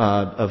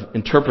of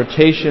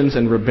interpretations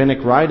and rabbinic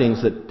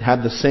writings that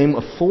had the same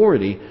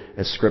authority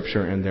as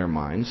Scripture in their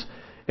minds.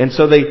 And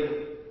so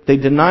they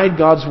denied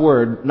God's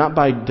Word, not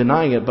by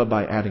denying it, but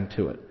by adding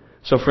to it.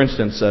 So for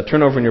instance,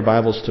 turn over in your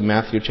Bibles to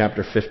Matthew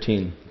chapter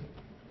 15.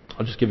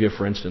 I'll just give you a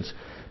for instance.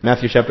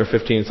 Matthew chapter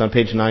 15, it's on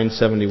page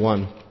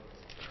 971.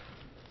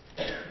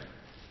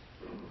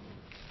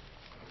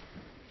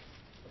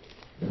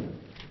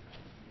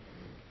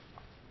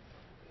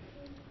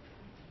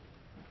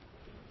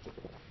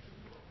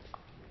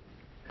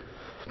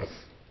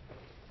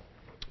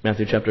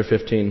 Matthew chapter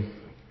 15,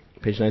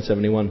 page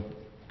 971.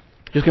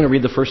 Just going to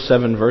read the first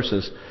 7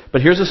 verses.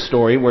 But here's a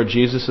story where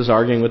Jesus is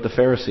arguing with the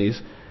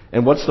Pharisees.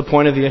 And what's the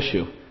point of the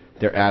issue?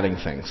 They're adding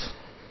things.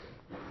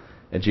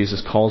 And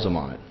Jesus calls them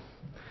on it.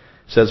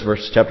 It says,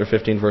 chapter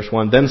 15, verse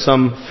 1, Then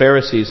some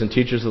Pharisees and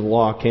teachers of the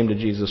law came to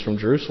Jesus from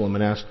Jerusalem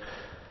and asked,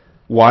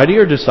 Why do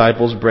your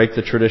disciples break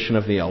the tradition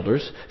of the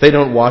elders? They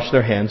don't wash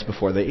their hands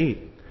before they eat.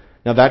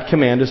 Now that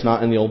command is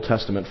not in the Old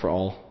Testament for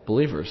all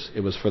believers.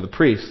 It was for the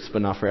priests,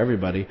 but not for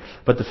everybody.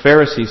 But the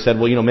Pharisees said,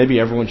 well, maybe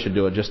everyone should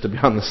do it just to be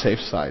on the safe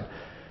side.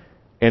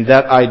 And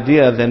that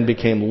idea then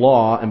became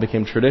law and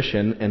became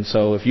tradition. And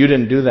so if you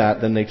didn't do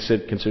that, then they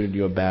considered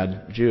you a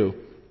bad Jew.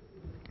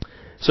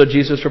 So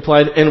Jesus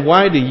replied, And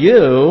why do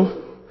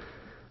you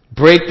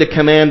break the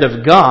command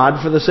of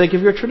God for the sake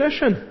of your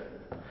tradition?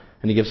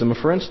 And he gives them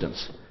a for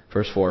instance.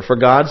 Verse 4, For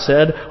God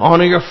said,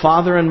 Honor your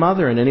father and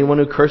mother, and anyone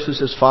who curses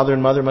his father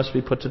and mother must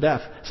be put to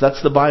death. So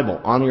that's the Bible.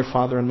 Honor your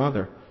father and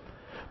mother.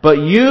 But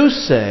you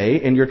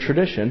say, in your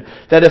tradition,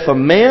 that if a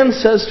man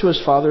says to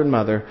his father and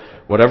mother,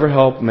 Whatever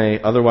help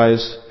may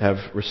otherwise have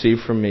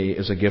received from me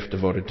is a gift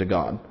devoted to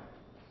God.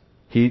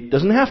 He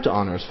doesn't have to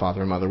honor his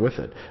father and mother with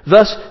it.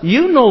 Thus,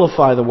 you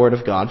nullify the word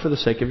of God for the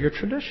sake of your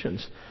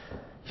traditions.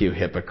 You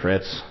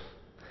hypocrites.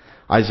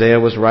 Isaiah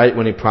was right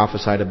when he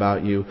prophesied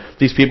about you.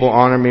 These people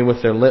honor me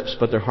with their lips,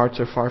 but their hearts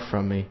are far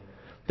from me.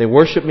 They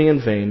worship me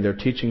in vain. Their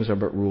teachings are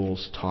but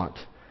rules taught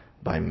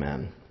by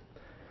men.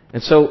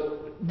 And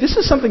so, this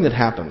is something that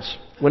happens.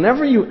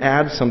 Whenever you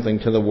add something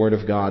to the Word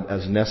of God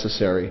as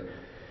necessary,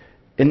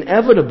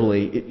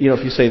 inevitably,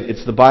 if you say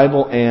it's the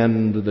Bible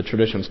and the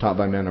traditions taught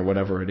by men or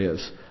whatever it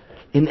is,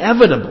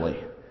 inevitably,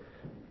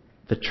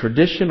 the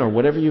tradition or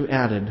whatever you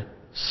added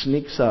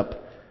sneaks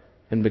up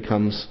and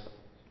becomes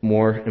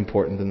more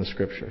important than the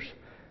Scriptures.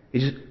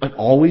 It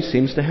always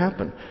seems to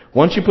happen.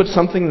 Once you put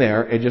something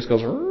there, it just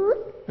goes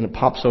and it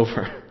pops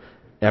over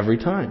every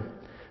time.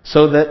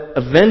 So that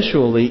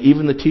eventually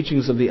even the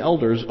teachings of the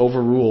elders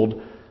overruled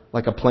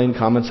like a plain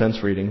common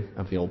sense reading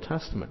of the Old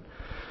Testament.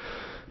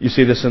 You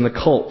see this in the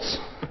cults.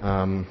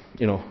 In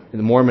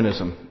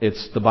Mormonism,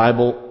 it's the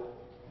Bible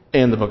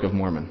and the Book of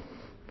Mormon.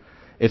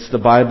 It's the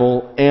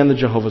Bible and the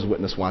Jehovah's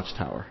Witness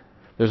Watchtower.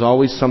 There's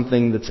always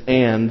something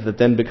that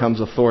then becomes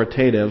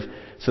authoritative,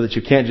 so that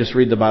you can't just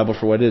read the Bible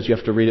for what it is. You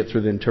have to read it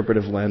through the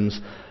interpretive lens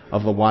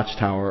of the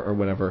Watchtower or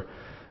whatever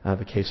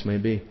the case may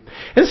be.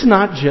 And it's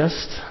not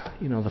just,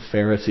 the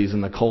Pharisees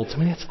and the cults.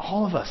 It's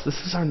all of us. This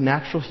is our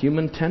natural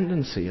human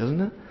tendency, isn't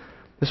it?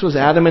 This was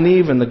Adam and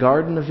Eve in the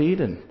Garden of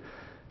Eden.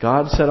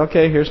 God said,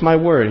 okay, here's my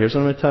word. Here's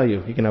what I'm going to tell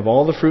you. You can have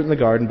all the fruit in the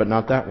garden, but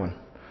not that one.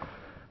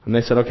 And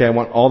they said, okay, I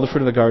want all the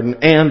fruit of the garden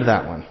and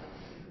that one.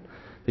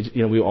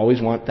 We always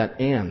want that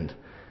and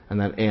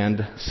that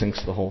and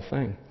sinks the whole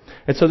thing.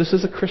 And so this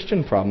is a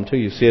Christian problem too.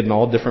 You see it in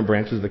all different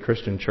branches of the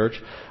Christian church.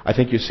 I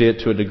think you see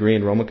it to a degree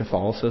in Roman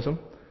Catholicism.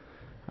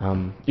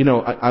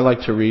 I like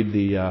to read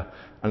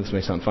this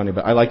may sound funny,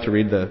 but I like to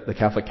read the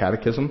Catholic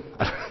Catechism.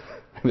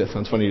 That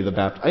sounds funny to the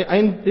Baptist.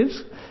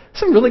 There's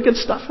some really good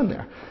stuff in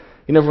there.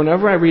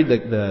 Whenever I read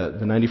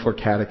the 94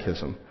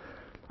 Catechism,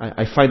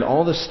 I find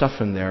all this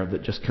stuff in there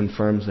that just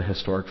confirms the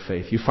historic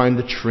faith. You find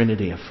the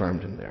Trinity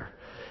affirmed in there.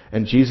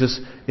 And Jesus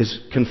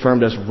is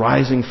confirmed as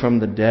rising from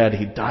the dead.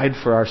 He died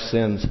for our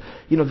sins.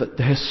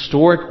 The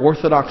historic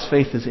Orthodox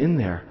faith is in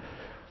there.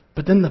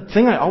 But then the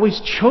thing I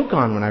always choke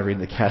on when I read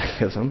the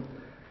Catechism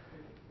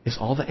is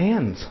all the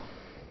ands.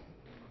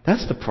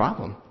 That's the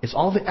problem. It's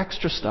all the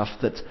extra stuff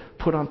that's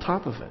put on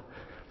top of it.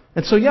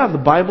 And so, the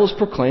Bible is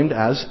proclaimed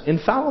as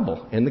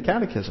infallible in the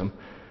Catechism.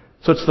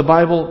 So it's the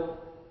Bible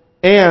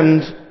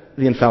and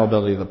the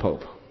infallibility of the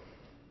Pope.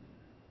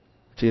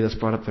 See, that's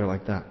brought up there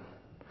like that.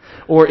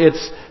 Or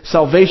it's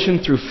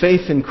salvation through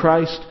faith in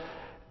Christ,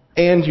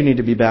 and you need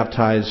to be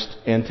baptized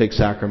and take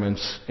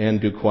sacraments and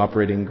do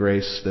cooperating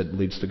grace that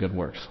leads to good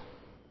works.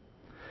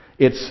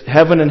 It's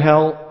heaven and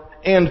hell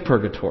and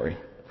purgatory.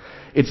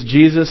 It's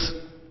Jesus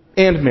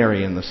and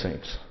Mary and the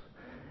saints.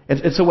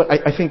 And so what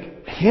I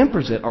think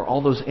hampers it are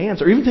all those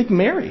ands. Or even take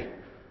Mary.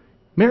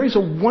 Mary's a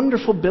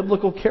wonderful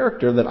biblical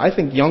character that I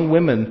think young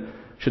women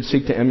should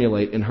seek to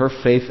emulate in her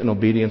faith and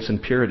obedience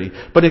and purity.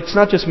 But it's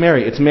not just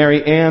Mary. It's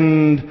Mary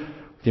and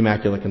the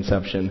Immaculate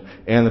Conception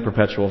and the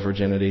Perpetual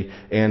Virginity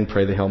and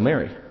pray the Hail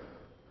Mary.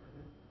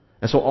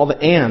 And so all the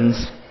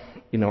ands,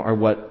 are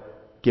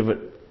what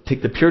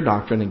take the pure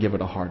doctrine and give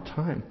it a hard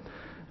time.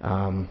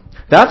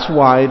 That's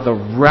why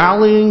the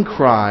rallying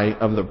cry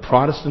of the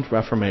Protestant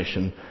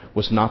Reformation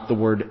was not the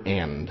word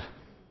and.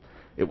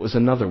 It was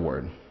another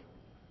word.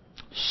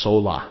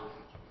 Sola.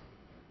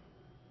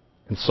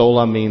 And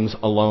sola means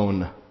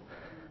alone.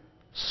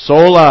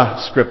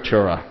 Sola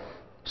scriptura.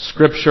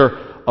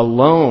 Scripture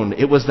alone.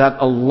 It was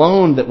that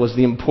alone that was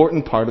the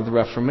important part of the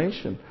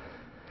Reformation.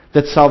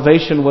 That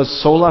salvation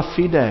was sola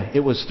fide.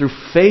 It was through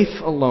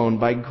faith alone,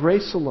 by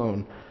grace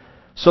alone.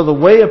 So the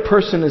way a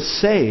person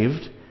is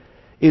saved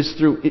is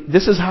through,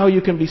 this is how you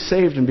can be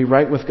saved and be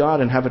right with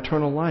God and have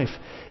eternal life,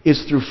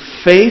 is through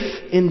faith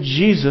in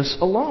Jesus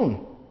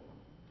alone.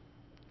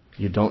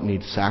 You don't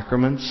need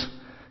sacraments.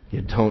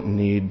 You don't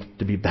need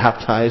to be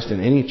baptized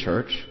in any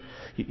church.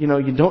 You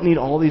don't need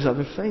all these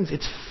other things.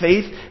 It's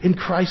faith in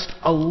Christ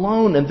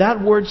alone. And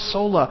that word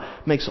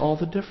sola makes all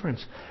the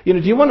difference. Do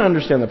you want to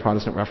understand the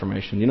Protestant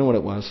Reformation? You know what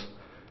it was?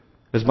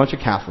 There's a bunch of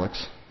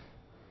Catholics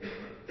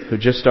who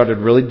just started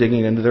really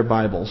digging into their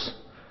Bibles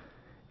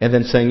and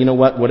then saying,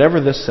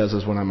 whatever this says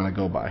is what I'm going to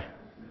go by.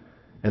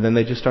 And then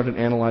they just started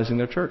analyzing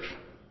their church.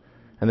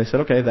 And they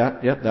said, okay,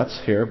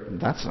 that's here.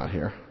 That's not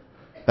here.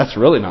 That's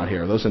really not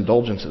here. Those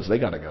indulgences, they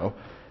got to go.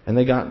 And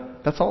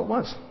that's all it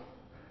was.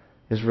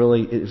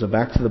 It was a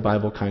back to the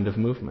Bible kind of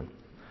movement.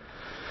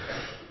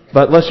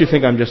 But lest you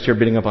think I'm just here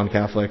beating up on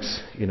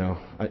Catholics,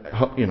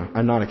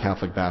 I'm not a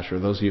Catholic basher.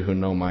 Those of you who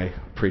know my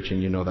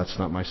preaching, that's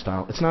not my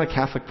style. It's not a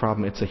Catholic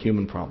problem, it's a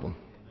human problem.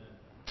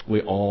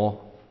 We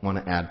all want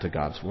to add to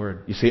God's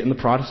Word. You see it in the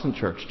Protestant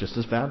church just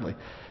as badly.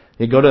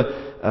 You go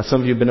to,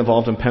 some of you have been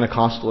involved in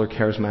Pentecostal or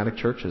charismatic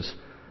churches.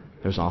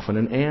 There's often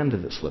an and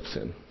that slips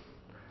in.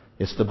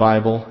 It's the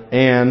Bible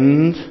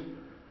and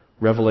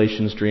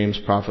revelations, dreams,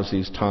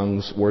 prophecies,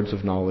 tongues, words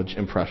of knowledge,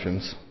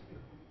 impressions.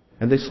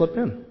 And they slip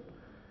in.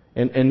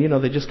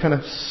 And they just kind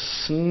of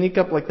sneak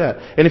up like that.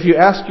 And if you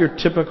ask your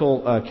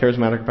typical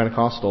charismatic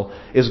Pentecostal,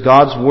 is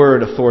God's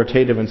Word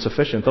authoritative and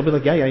sufficient? They'll be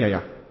like,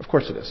 yeah. Of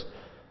course it is.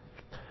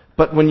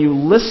 But when you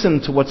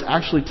listen to what's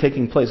actually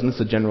taking place, and this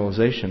is a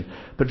generalization,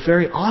 but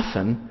very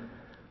often,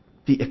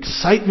 the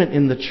excitement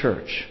in the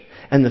church,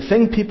 and the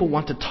thing people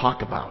want to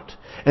talk about,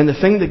 and the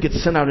thing that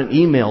gets sent out in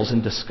emails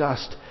and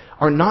discussed,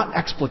 are not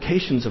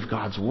explications of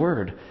God's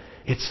Word.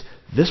 It's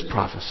this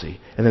prophecy,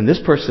 and then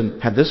this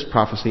person had this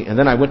prophecy, and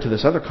then I went to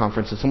this other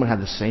conference and someone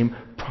had the same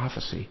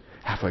prophecy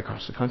halfway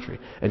across the country.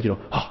 And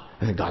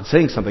I think God's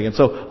saying something. And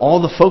so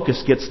all the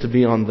focus gets to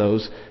be on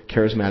those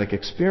charismatic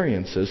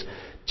experiences.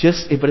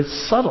 But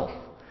it's subtle.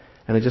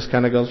 And it just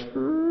kind of goes,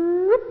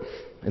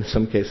 in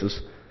some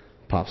cases,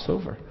 pops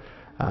over.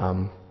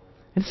 And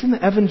it's in the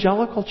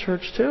evangelical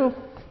church too.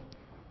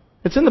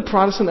 It's in the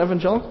Protestant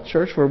evangelical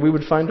church where we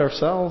would find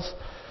ourselves.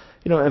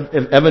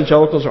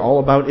 Evangelicals are all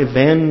about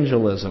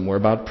evangelism. We're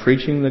about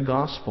preaching the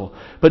gospel.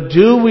 But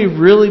do we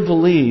really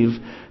believe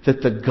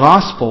that the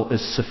gospel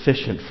is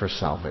sufficient for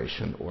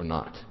salvation or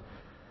not?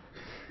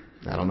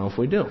 I don't know if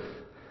we do.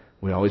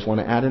 We always want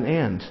to add an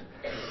and.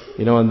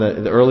 In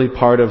the early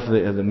part of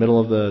the middle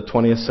of the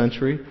 20th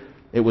century,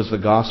 it was the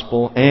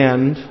gospel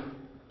and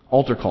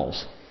altar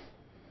calls.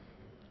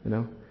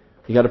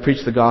 You got to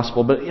preach the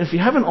gospel. But if you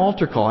have an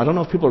altar call, I don't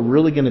know if people are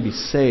really going to be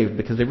saved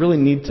because they really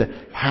need to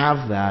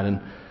have that.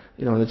 And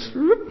you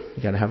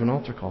got to have an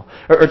altar call.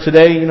 Or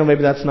today,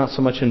 maybe that's not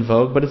so much in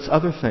vogue, but it's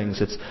other things.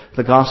 It's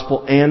the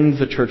gospel and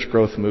the church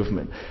growth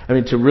movement.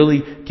 To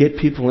really get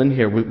people in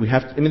here, we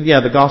have to,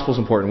 the gospel's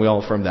important. We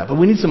all affirm that. But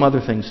we need some other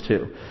things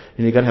too.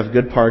 You got to have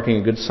good parking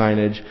and good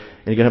signage,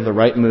 and you got to have the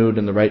right mood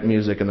and the right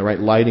music and the right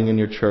lighting in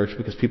your church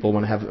because people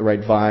want to have the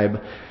right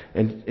vibe,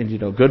 and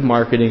good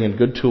marketing and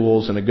good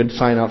tools and a good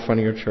sign out front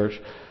of your church.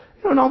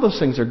 And all those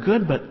things are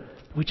good, but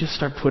we just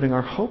start putting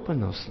our hope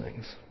in those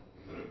things.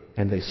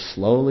 And they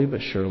slowly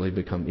but surely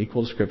become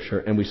equal to Scripture,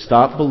 and we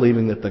stop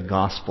believing that the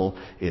gospel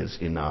is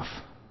enough.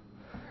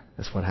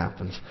 That's what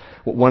happens.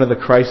 One of the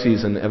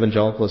crises in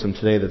evangelicalism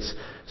today that's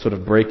sort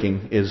of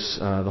breaking is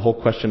the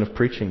whole question of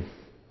preaching.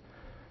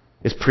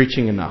 Is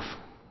preaching enough?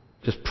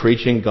 Just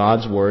preaching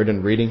God's Word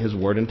and reading His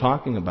Word and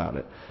talking about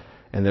it.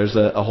 And there's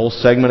a whole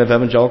segment of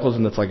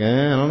evangelicalism that's like,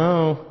 I don't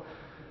know.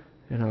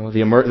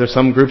 There's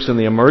some groups in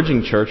the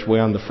emerging church way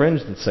on the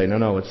fringe that say,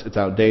 no, it's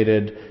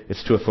outdated,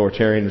 it's too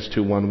authoritarian, it's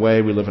too one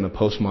way. We live in a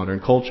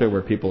postmodern culture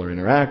where people are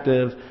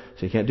interactive,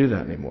 so you can't do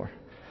that anymore.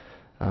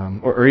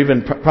 Or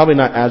even, probably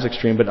not as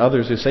extreme, but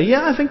others who say,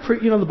 I think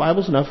the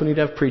Bible's enough, we need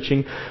to have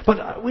preaching,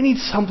 but we need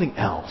something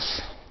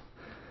else.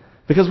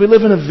 Because we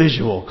live in a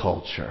visual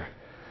culture.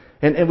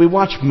 And we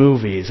watch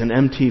movies and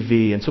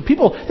MTV, and so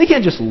people, they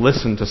can't just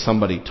listen to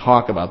somebody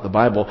talk about the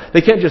Bible.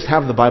 They can't just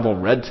have the Bible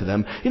read to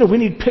them. We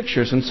need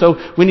pictures, and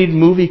so we need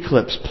movie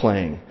clips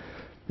playing,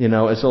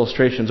 as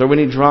illustrations. Or we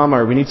need drama,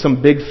 or we need some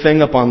big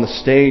thing up on the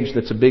stage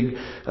that's a big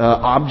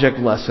object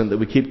lesson that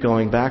we keep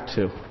going back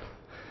to.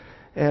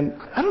 And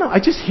I don't know,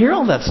 I just hear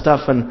all that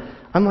stuff, and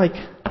I'm like,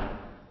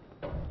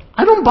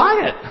 I don't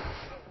buy it.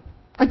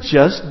 I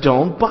just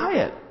don't buy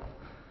it.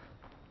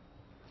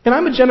 And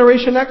I'm a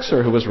Generation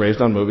Xer who was raised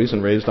on movies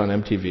and raised on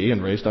MTV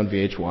and raised on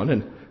VH1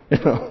 and,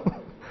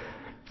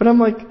 But I'm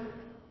like,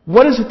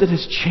 what is it that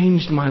has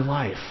changed my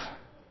life?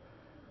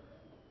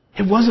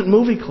 It wasn't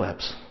movie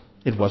clips.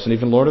 It wasn't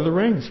even Lord of the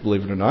Rings,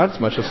 believe it or not, as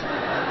much as...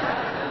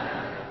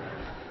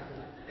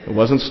 It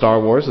wasn't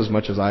Star Wars as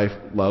much as I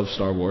love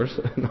Star Wars.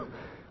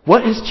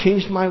 What has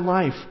changed my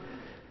life?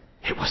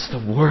 It was the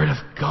Word of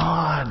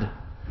God.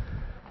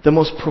 The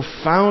most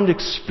profound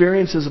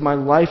experiences of my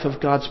life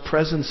of God's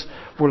presence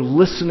were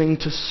listening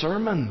to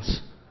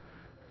sermons.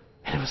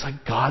 And it was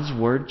like God's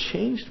Word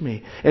changed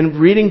me. And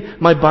reading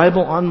my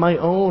Bible on my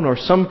own, or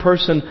some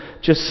person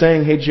just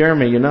saying, hey,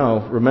 Jeramie,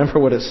 remember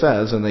what it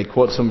says, and they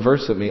quote some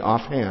verse at me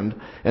offhand,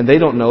 and they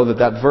don't know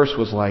that verse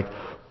was like,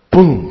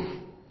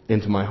 boom,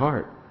 into my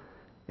heart.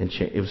 And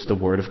it was the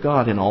Word of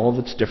God in all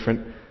of its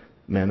different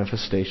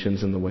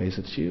manifestations and the ways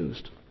it's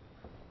used.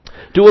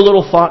 Do a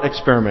little thought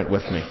experiment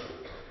with me.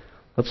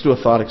 Let's do a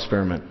thought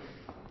experiment.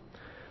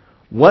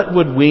 What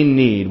would we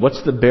need?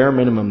 What's the bare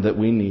minimum that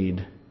we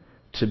need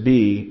to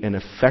be an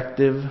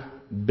effective,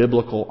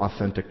 biblical,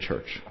 authentic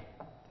church?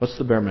 What's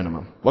the bare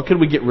minimum? What could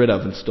we get rid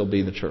of and still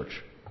be the church?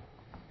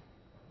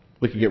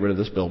 We could get rid of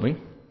this building.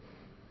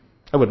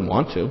 I wouldn't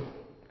want to.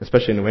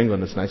 Especially in New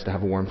England, it's nice to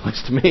have a warm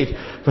place to meet.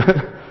 But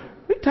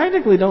we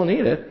technically don't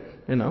need it.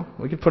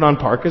 We could put on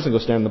parkas and go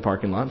stand in the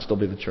parking lot and still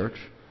be the church.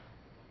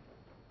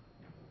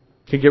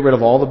 Could get rid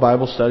of all the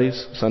Bible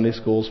studies, Sunday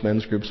schools,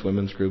 men's groups,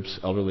 women's groups,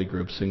 elderly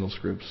groups, singles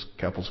groups,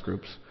 couples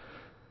groups.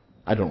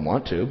 I don't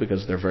want to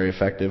because they're very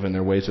effective in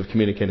their ways of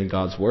communicating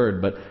God's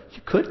Word, but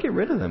you could get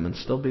rid of them and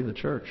still be the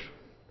church.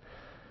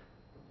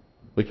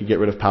 We could get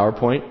rid of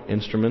PowerPoint,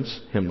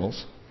 instruments,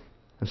 hymnals,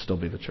 and still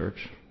be the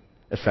church,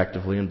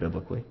 effectively and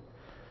biblically.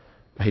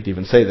 I hate to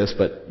even say this,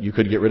 but you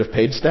could get rid of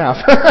paid staff.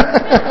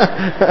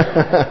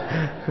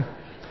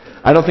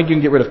 I don't think you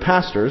can get rid of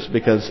pastors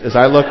because as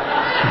I look...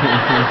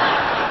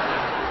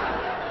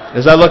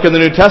 As I look in the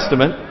New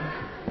Testament,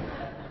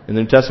 and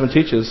the New Testament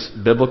teaches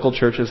biblical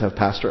churches have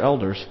pastor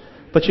elders,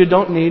 but you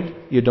don't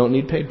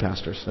need paid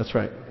pastors. That's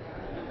right.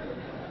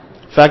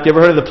 In fact, you ever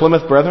heard of the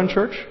Plymouth Brethren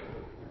Church?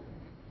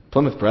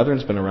 Plymouth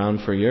Brethren's been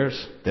around for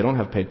years. They don't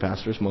have paid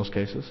pastors in most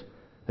cases.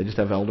 They just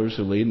have elders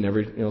who lead, and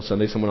every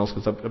Sunday someone else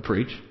gets up to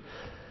preach.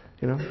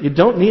 You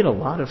don't need a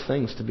lot of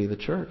things to be the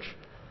church.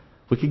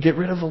 We could get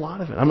rid of a lot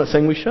of it. I'm not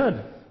saying we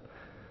should,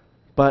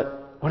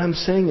 but what I'm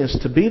saying is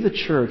to be the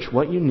church,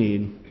 what you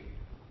need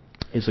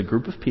is a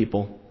group of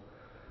people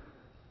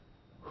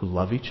who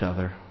love each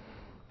other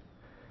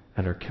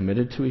and are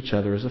committed to each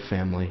other as a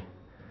family,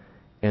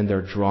 and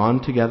they're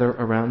drawn together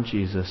around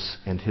Jesus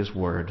and His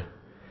Word,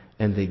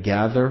 and they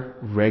gather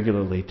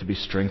regularly to be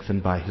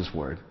strengthened by His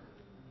Word.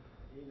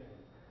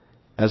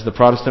 As the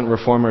Protestant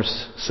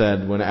Reformers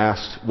said when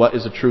asked, what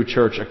is a true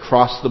church?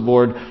 Across the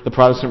board, the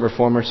Protestant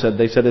Reformers said,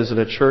 is it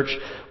a church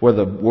where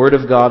the Word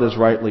of God is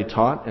rightly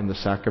taught and the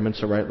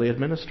sacraments are rightly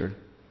administered?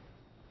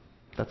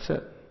 That's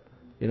it.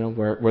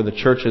 Where the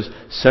church is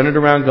centered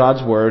around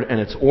God's Word and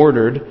it's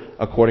ordered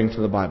according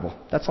to the Bible.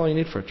 That's all you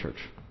need for a church.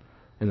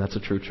 And that's a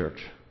true church.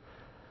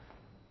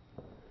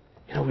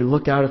 We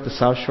look out at the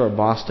South Shore of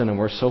Boston and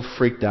we're so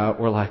freaked out.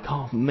 We're like,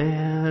 oh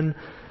man,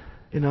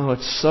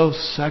 it's so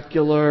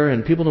secular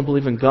and people don't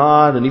believe in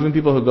God, and even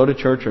people who go to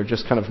church are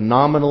just kind of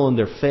nominal in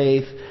their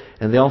faith,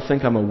 and they all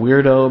think I'm a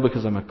weirdo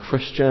because I'm a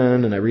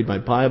Christian and I read my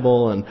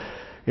Bible and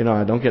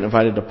I don't get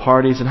invited to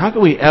parties. And how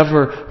can we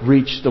ever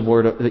reach the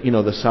word of,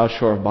 the South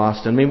Shore of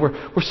Boston? I mean,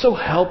 we're so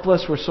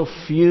helpless. We're so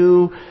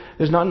few.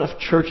 There's not enough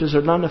churches.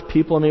 There's not enough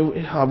people. I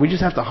mean, we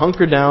just have to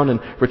hunker down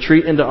and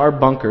retreat into our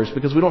bunkers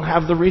because we don't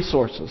have the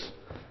resources.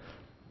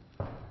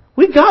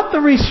 We got the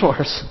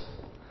resource.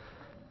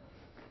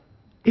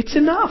 It's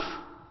enough.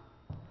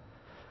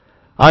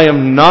 I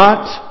am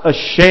not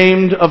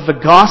ashamed of the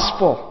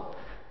gospel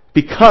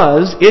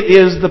because it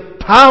is the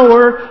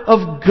power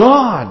of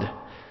God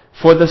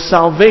for the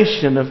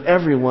salvation of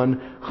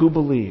everyone who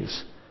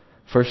believes.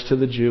 First to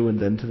the Jew and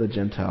then to the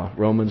Gentile.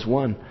 Romans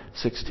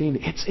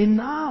 1:16. It's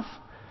enough.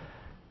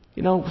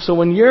 So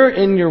when you're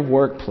in your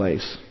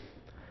workplace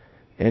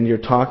and you're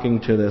talking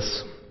to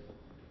this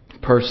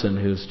person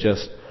who's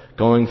just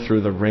going through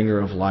the ringer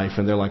of life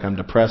and they're like, I'm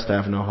depressed,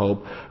 I have no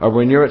hope. Or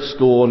when you're at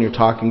school and you're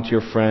talking to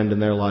your friend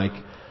and they're like,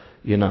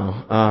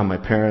 my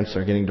parents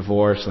are getting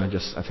divorced and I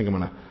think I'm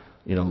going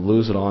to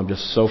lose it all. I'm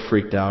just so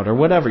freaked out. Or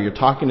whatever. You're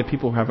talking to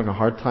people who are having a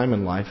hard time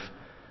in life.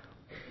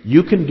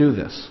 You can do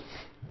this.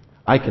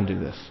 I can do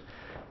this.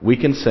 We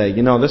can say,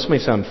 this may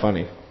sound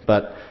funny,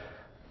 but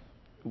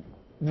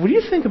what do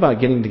you think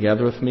about getting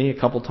together with me a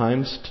couple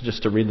times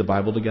to read the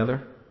Bible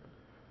together?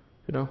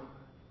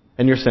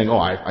 And you're saying,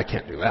 I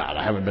can't do that.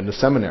 I haven't been to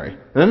seminary.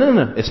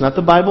 No. It's not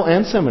the Bible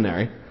and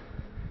seminary.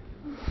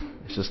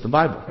 It's just the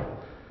Bible.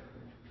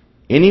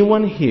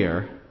 Anyone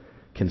here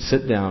can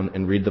sit down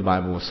and read the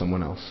Bible with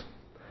someone else.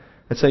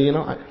 And say,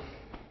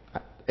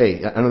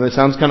 hey, I know that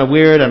sounds kind of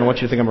weird. I don't want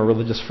you to think I'm a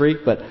religious freak,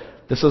 but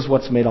this is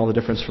what's made all the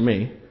difference for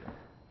me.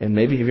 And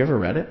maybe, have you ever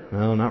read it?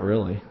 No, not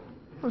really.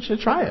 Why don't you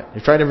try it?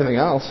 You've tried everything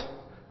else.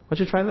 Why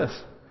don't you try this?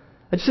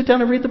 And just sit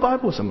down and read the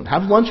Bible with someone.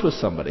 Have lunch with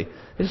somebody.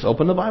 And just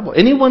open the Bible.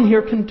 Anyone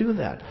here can do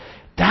that.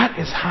 That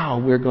is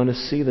how we're going to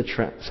see the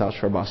South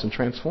Shore of Boston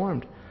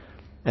transformed.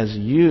 As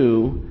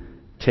you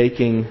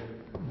taking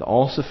the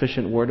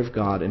all-sufficient Word of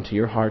God into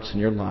your hearts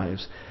and your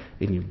lives,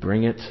 and you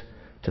bring it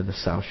to the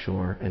South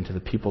Shore and to the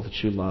people that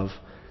you love.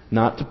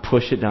 Not to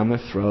push it down their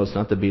throats,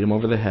 not to beat them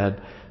over the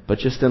head, but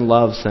just in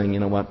love saying,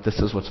 this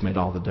is what's made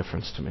all the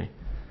difference to me.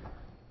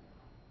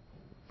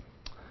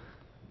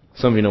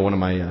 Some of you know one of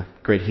my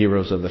great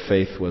heroes of the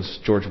faith was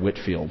George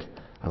Whitefield.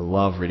 I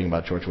love reading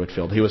about George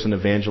Whitefield. He was an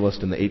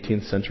evangelist in the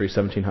 18th century,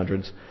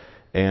 1700s,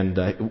 and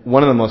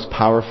one of the most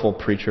powerful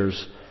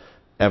preachers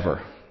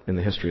ever in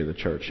the history of the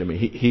church. I mean,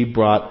 he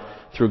brought,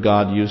 through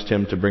God, used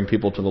him to bring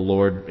people to the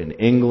Lord in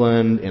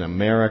England, in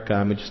America.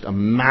 I mean, just a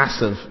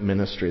massive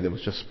ministry that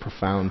was just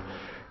profound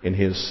in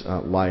his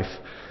life.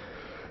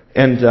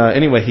 And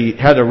anyway, he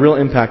had a real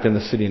impact in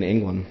the city in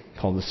England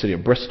called the city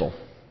of Bristol.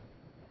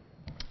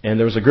 And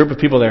there was a group of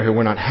people there who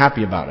were not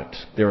happy about it.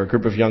 There were a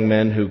group of young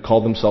men who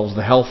called themselves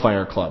the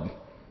Hellfire Club.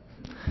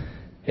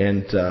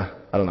 And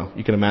I don't know,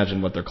 you can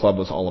imagine what their club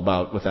was all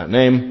about with that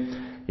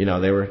name.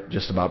 They were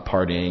just about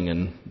partying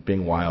and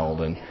being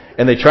wild. And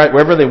they tried,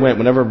 wherever they went,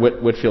 whenever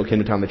Whitefield came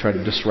to town, they tried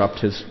to disrupt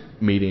his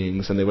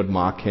meetings, and they would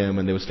mock him,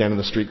 and they would stand on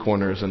the street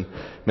corners and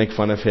make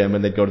fun of him,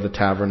 and they'd go to the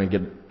tavern and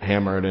get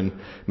hammered and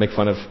make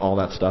fun of all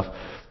that stuff.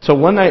 So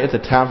one night at the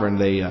tavern,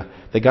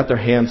 they got their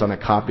hands on a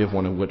copy of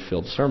one of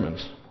Whitefield's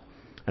sermons.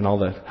 And all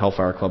the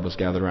Hellfire Club was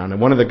gathered around. And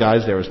one of the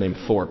guys there was named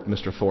Thorpe,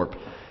 Mr. Thorpe.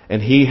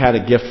 And he had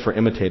a gift for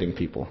imitating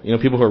people.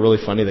 People who are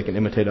really funny, they can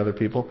imitate other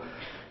people.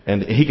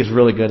 And he gets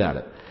really good at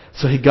it.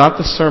 So he got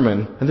the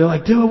sermon, and they're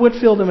like, do a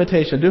Whitefield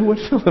imitation, do a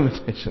Whitefield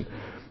imitation.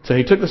 So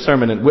he took the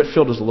sermon, and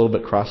Whitefield was a little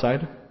bit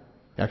cross-eyed.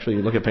 Actually,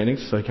 you look at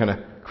paintings, so he kind of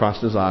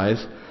crossed his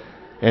eyes.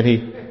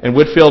 And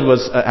Whitefield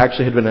was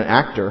actually had been an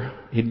actor.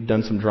 He'd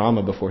done some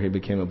drama before he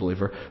became a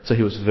believer. So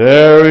he was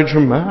very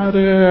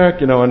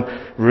dramatic, and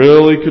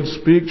really could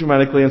speak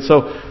dramatically. And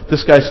so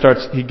this guy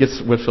he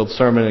gets Whitefield's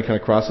sermon and kind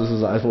of crosses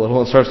his eyes a little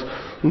and starts,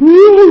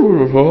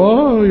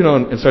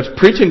 and starts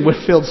preaching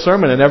Whitefield's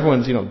sermon, and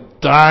everyone's,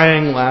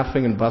 dying,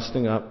 laughing, and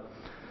busting up.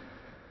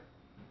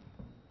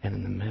 And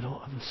in the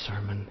middle of the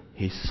sermon,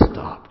 he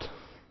stopped.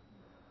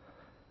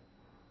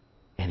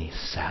 And he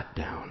sat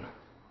down.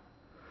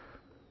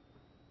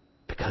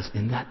 Because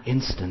in that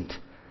instant,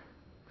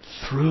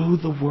 through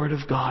the Word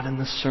of God in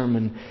the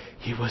sermon,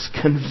 he was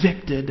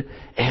convicted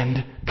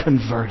and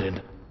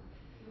converted.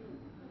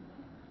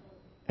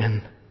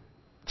 And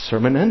the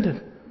sermon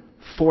ended.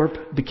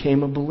 Thorpe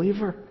became a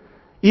believer.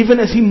 Even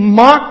as he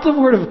mocked the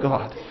Word of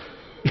God.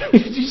 You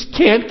just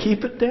can't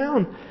keep it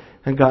down.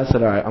 And God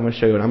said, all right, I'm going to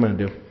show you what I'm going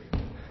to do.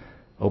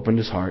 Opened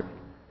his heart.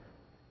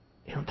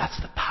 That's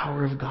the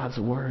power of God's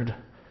Word.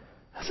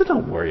 I said,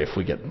 don't worry if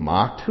we get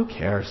mocked. Who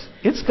cares?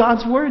 It's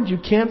God's Word. You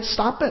can't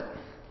stop it.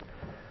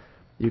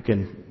 You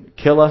can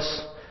kill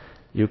us.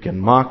 You can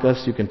mock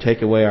us. You can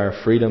take away our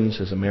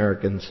freedoms as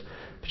Americans.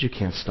 But you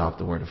can't stop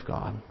the Word of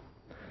God.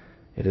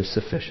 It is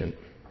sufficient.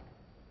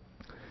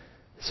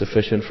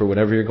 Sufficient for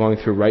whatever you're going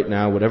through right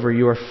now, whatever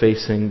you are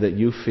facing that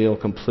you feel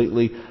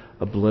completely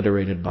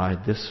obliterated by.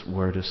 This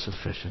Word is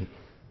sufficient.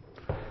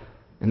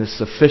 And is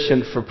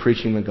sufficient for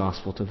preaching the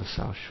gospel to the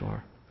South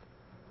Shore.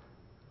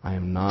 I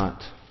am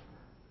not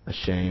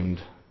ashamed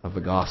of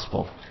the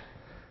gospel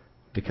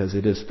because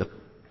it is the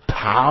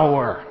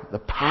power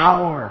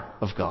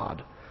of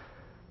God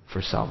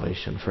for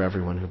salvation for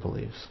everyone who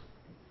believes.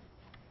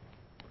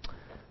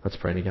 Let's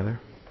pray together.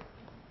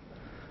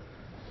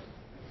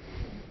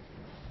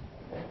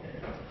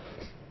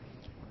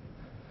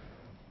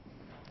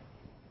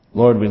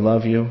 Lord, we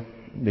love you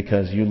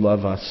because you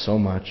love us so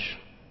much.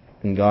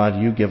 And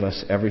God, you give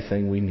us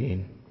everything we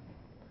need.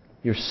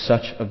 You're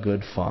such a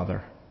good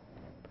Father.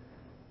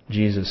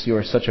 Jesus, you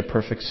are such a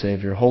perfect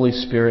Savior. Holy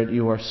Spirit,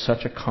 you are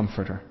such a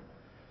comforter.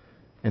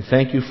 And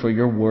thank you for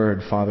your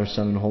word, Father,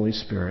 Son, and Holy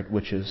Spirit,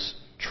 which is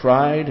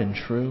tried and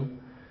true.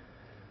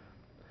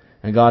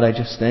 And God, I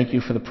just thank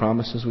you for the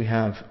promises we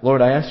have.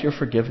 Lord, I ask your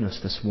forgiveness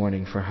this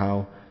morning for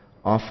how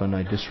often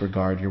I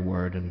disregard your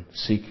word and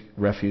seek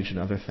refuge in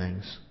other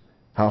things.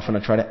 How often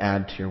I try to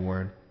add to your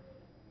word.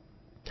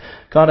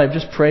 God, I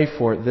just pray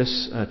for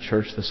this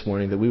church this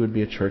morning that we would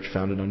be a church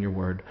founded on your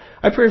word.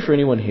 I pray for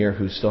anyone here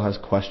who still has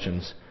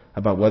questions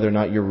about whether or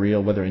not you're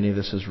real, whether any of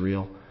this is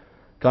real.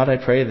 God, I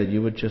pray that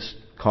you would just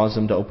cause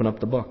them to open up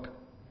the book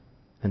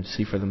and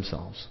see for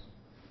themselves.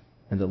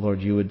 And that,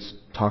 Lord, you would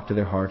talk to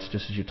their hearts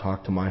just as you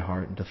talk to my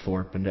heart and to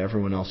Thorpe and to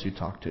everyone else you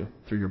talk to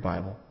through your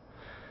Bible.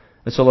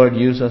 And so, Lord,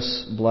 use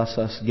us, bless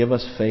us, give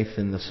us faith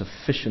in the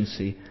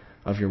sufficiency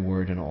of your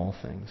word in all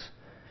things.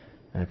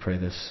 And I pray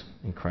this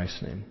in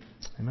Christ's name.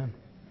 Amen.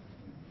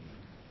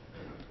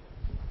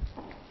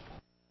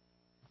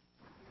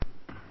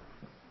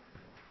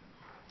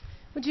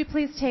 Would you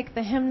please take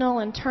the hymnal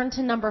and turn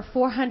to number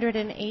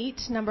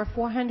 408? Number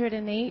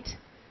 408.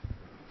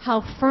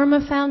 How firm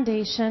a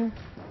foundation.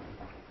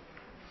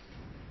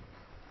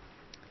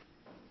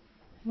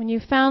 When you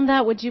found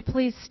that, would you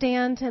please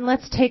stand and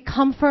let's take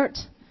comfort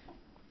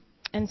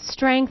and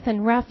strength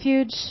and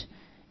refuge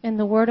in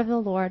the word of the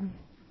Lord.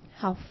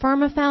 How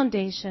firm a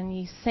foundation,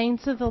 ye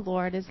saints of the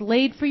Lord, is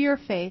laid for your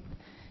faith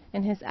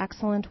in his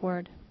excellent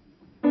word.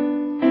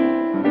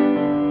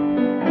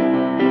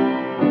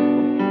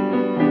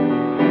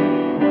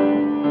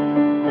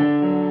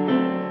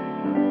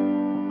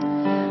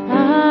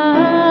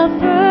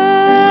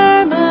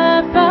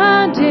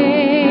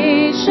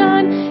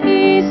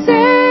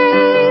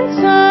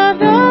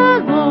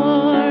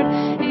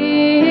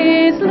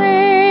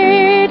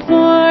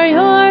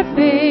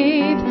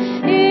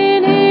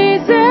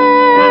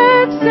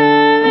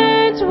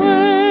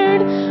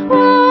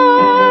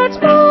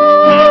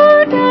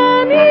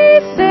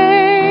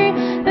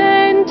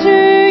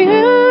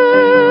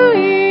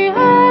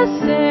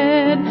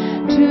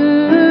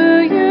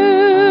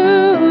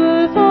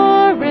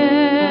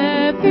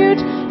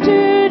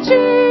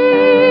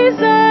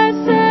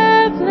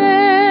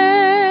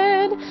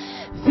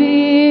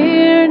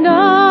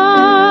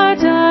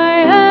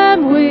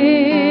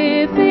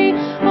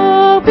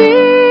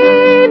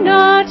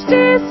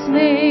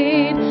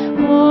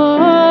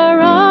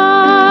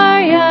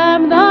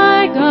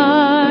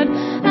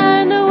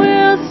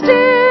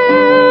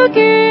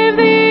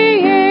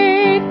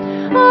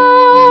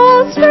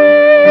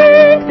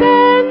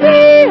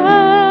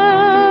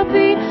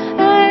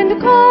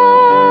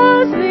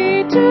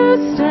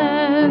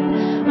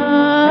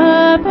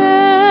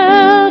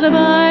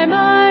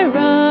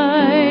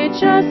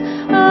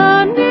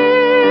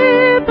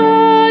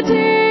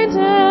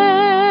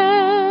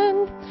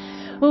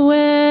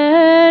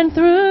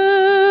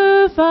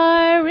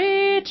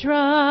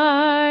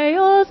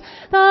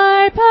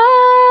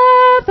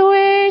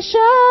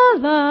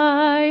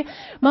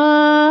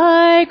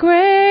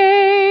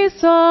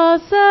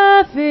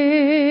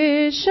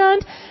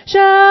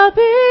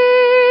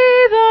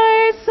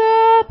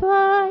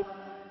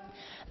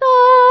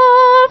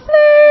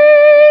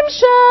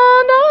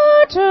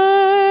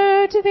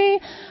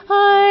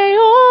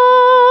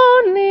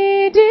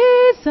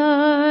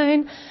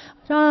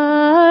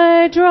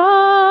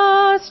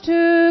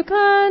 To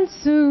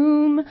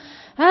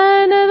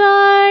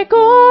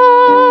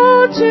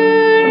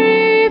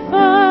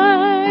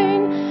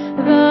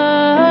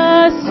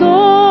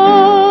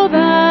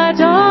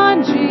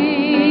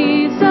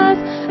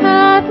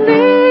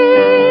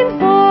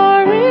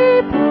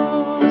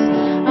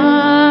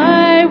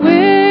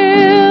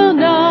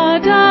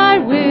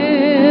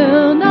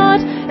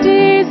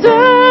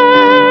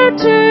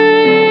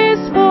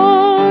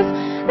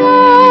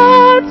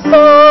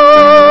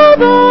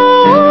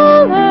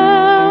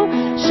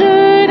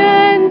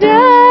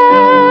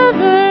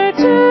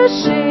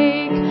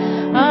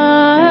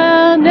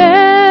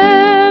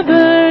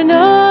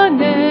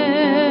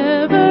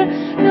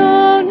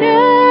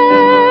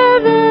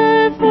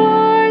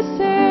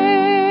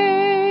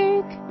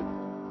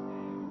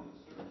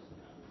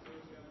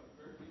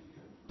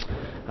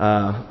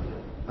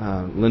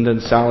Linda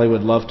and Sally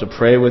would love to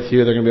pray with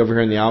you. They're going to be over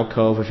here in the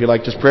alcove. If you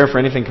like just prayer for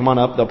anything, come on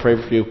up. They'll pray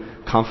for you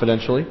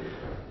confidentially.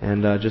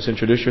 And just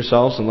introduce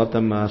yourselves and let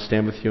them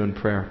stand with you in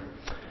prayer.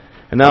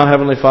 And now,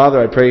 Heavenly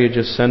Father, I pray you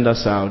just send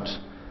us out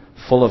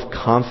full of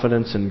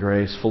confidence and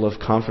grace, full of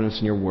confidence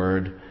in your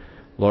word,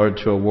 Lord,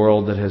 to a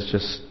world that has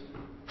just,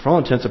 for all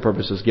intents and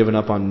purposes, given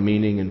up on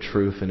meaning and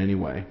truth in any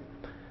way.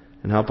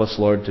 And help us,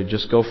 Lord, to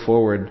just go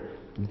forward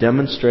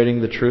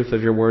demonstrating the truth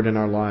of your word in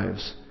our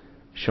lives,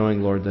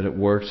 showing, Lord, that it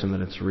works and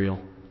that it's real.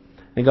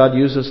 And God,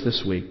 use us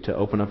this week to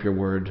open up your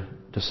word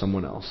to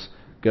someone else.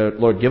 God,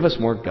 Lord, give us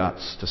more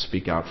guts to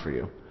speak out for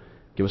you.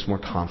 Give us more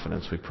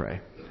confidence, we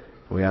pray.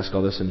 We ask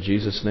all this in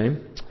Jesus'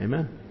 name.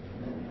 Amen.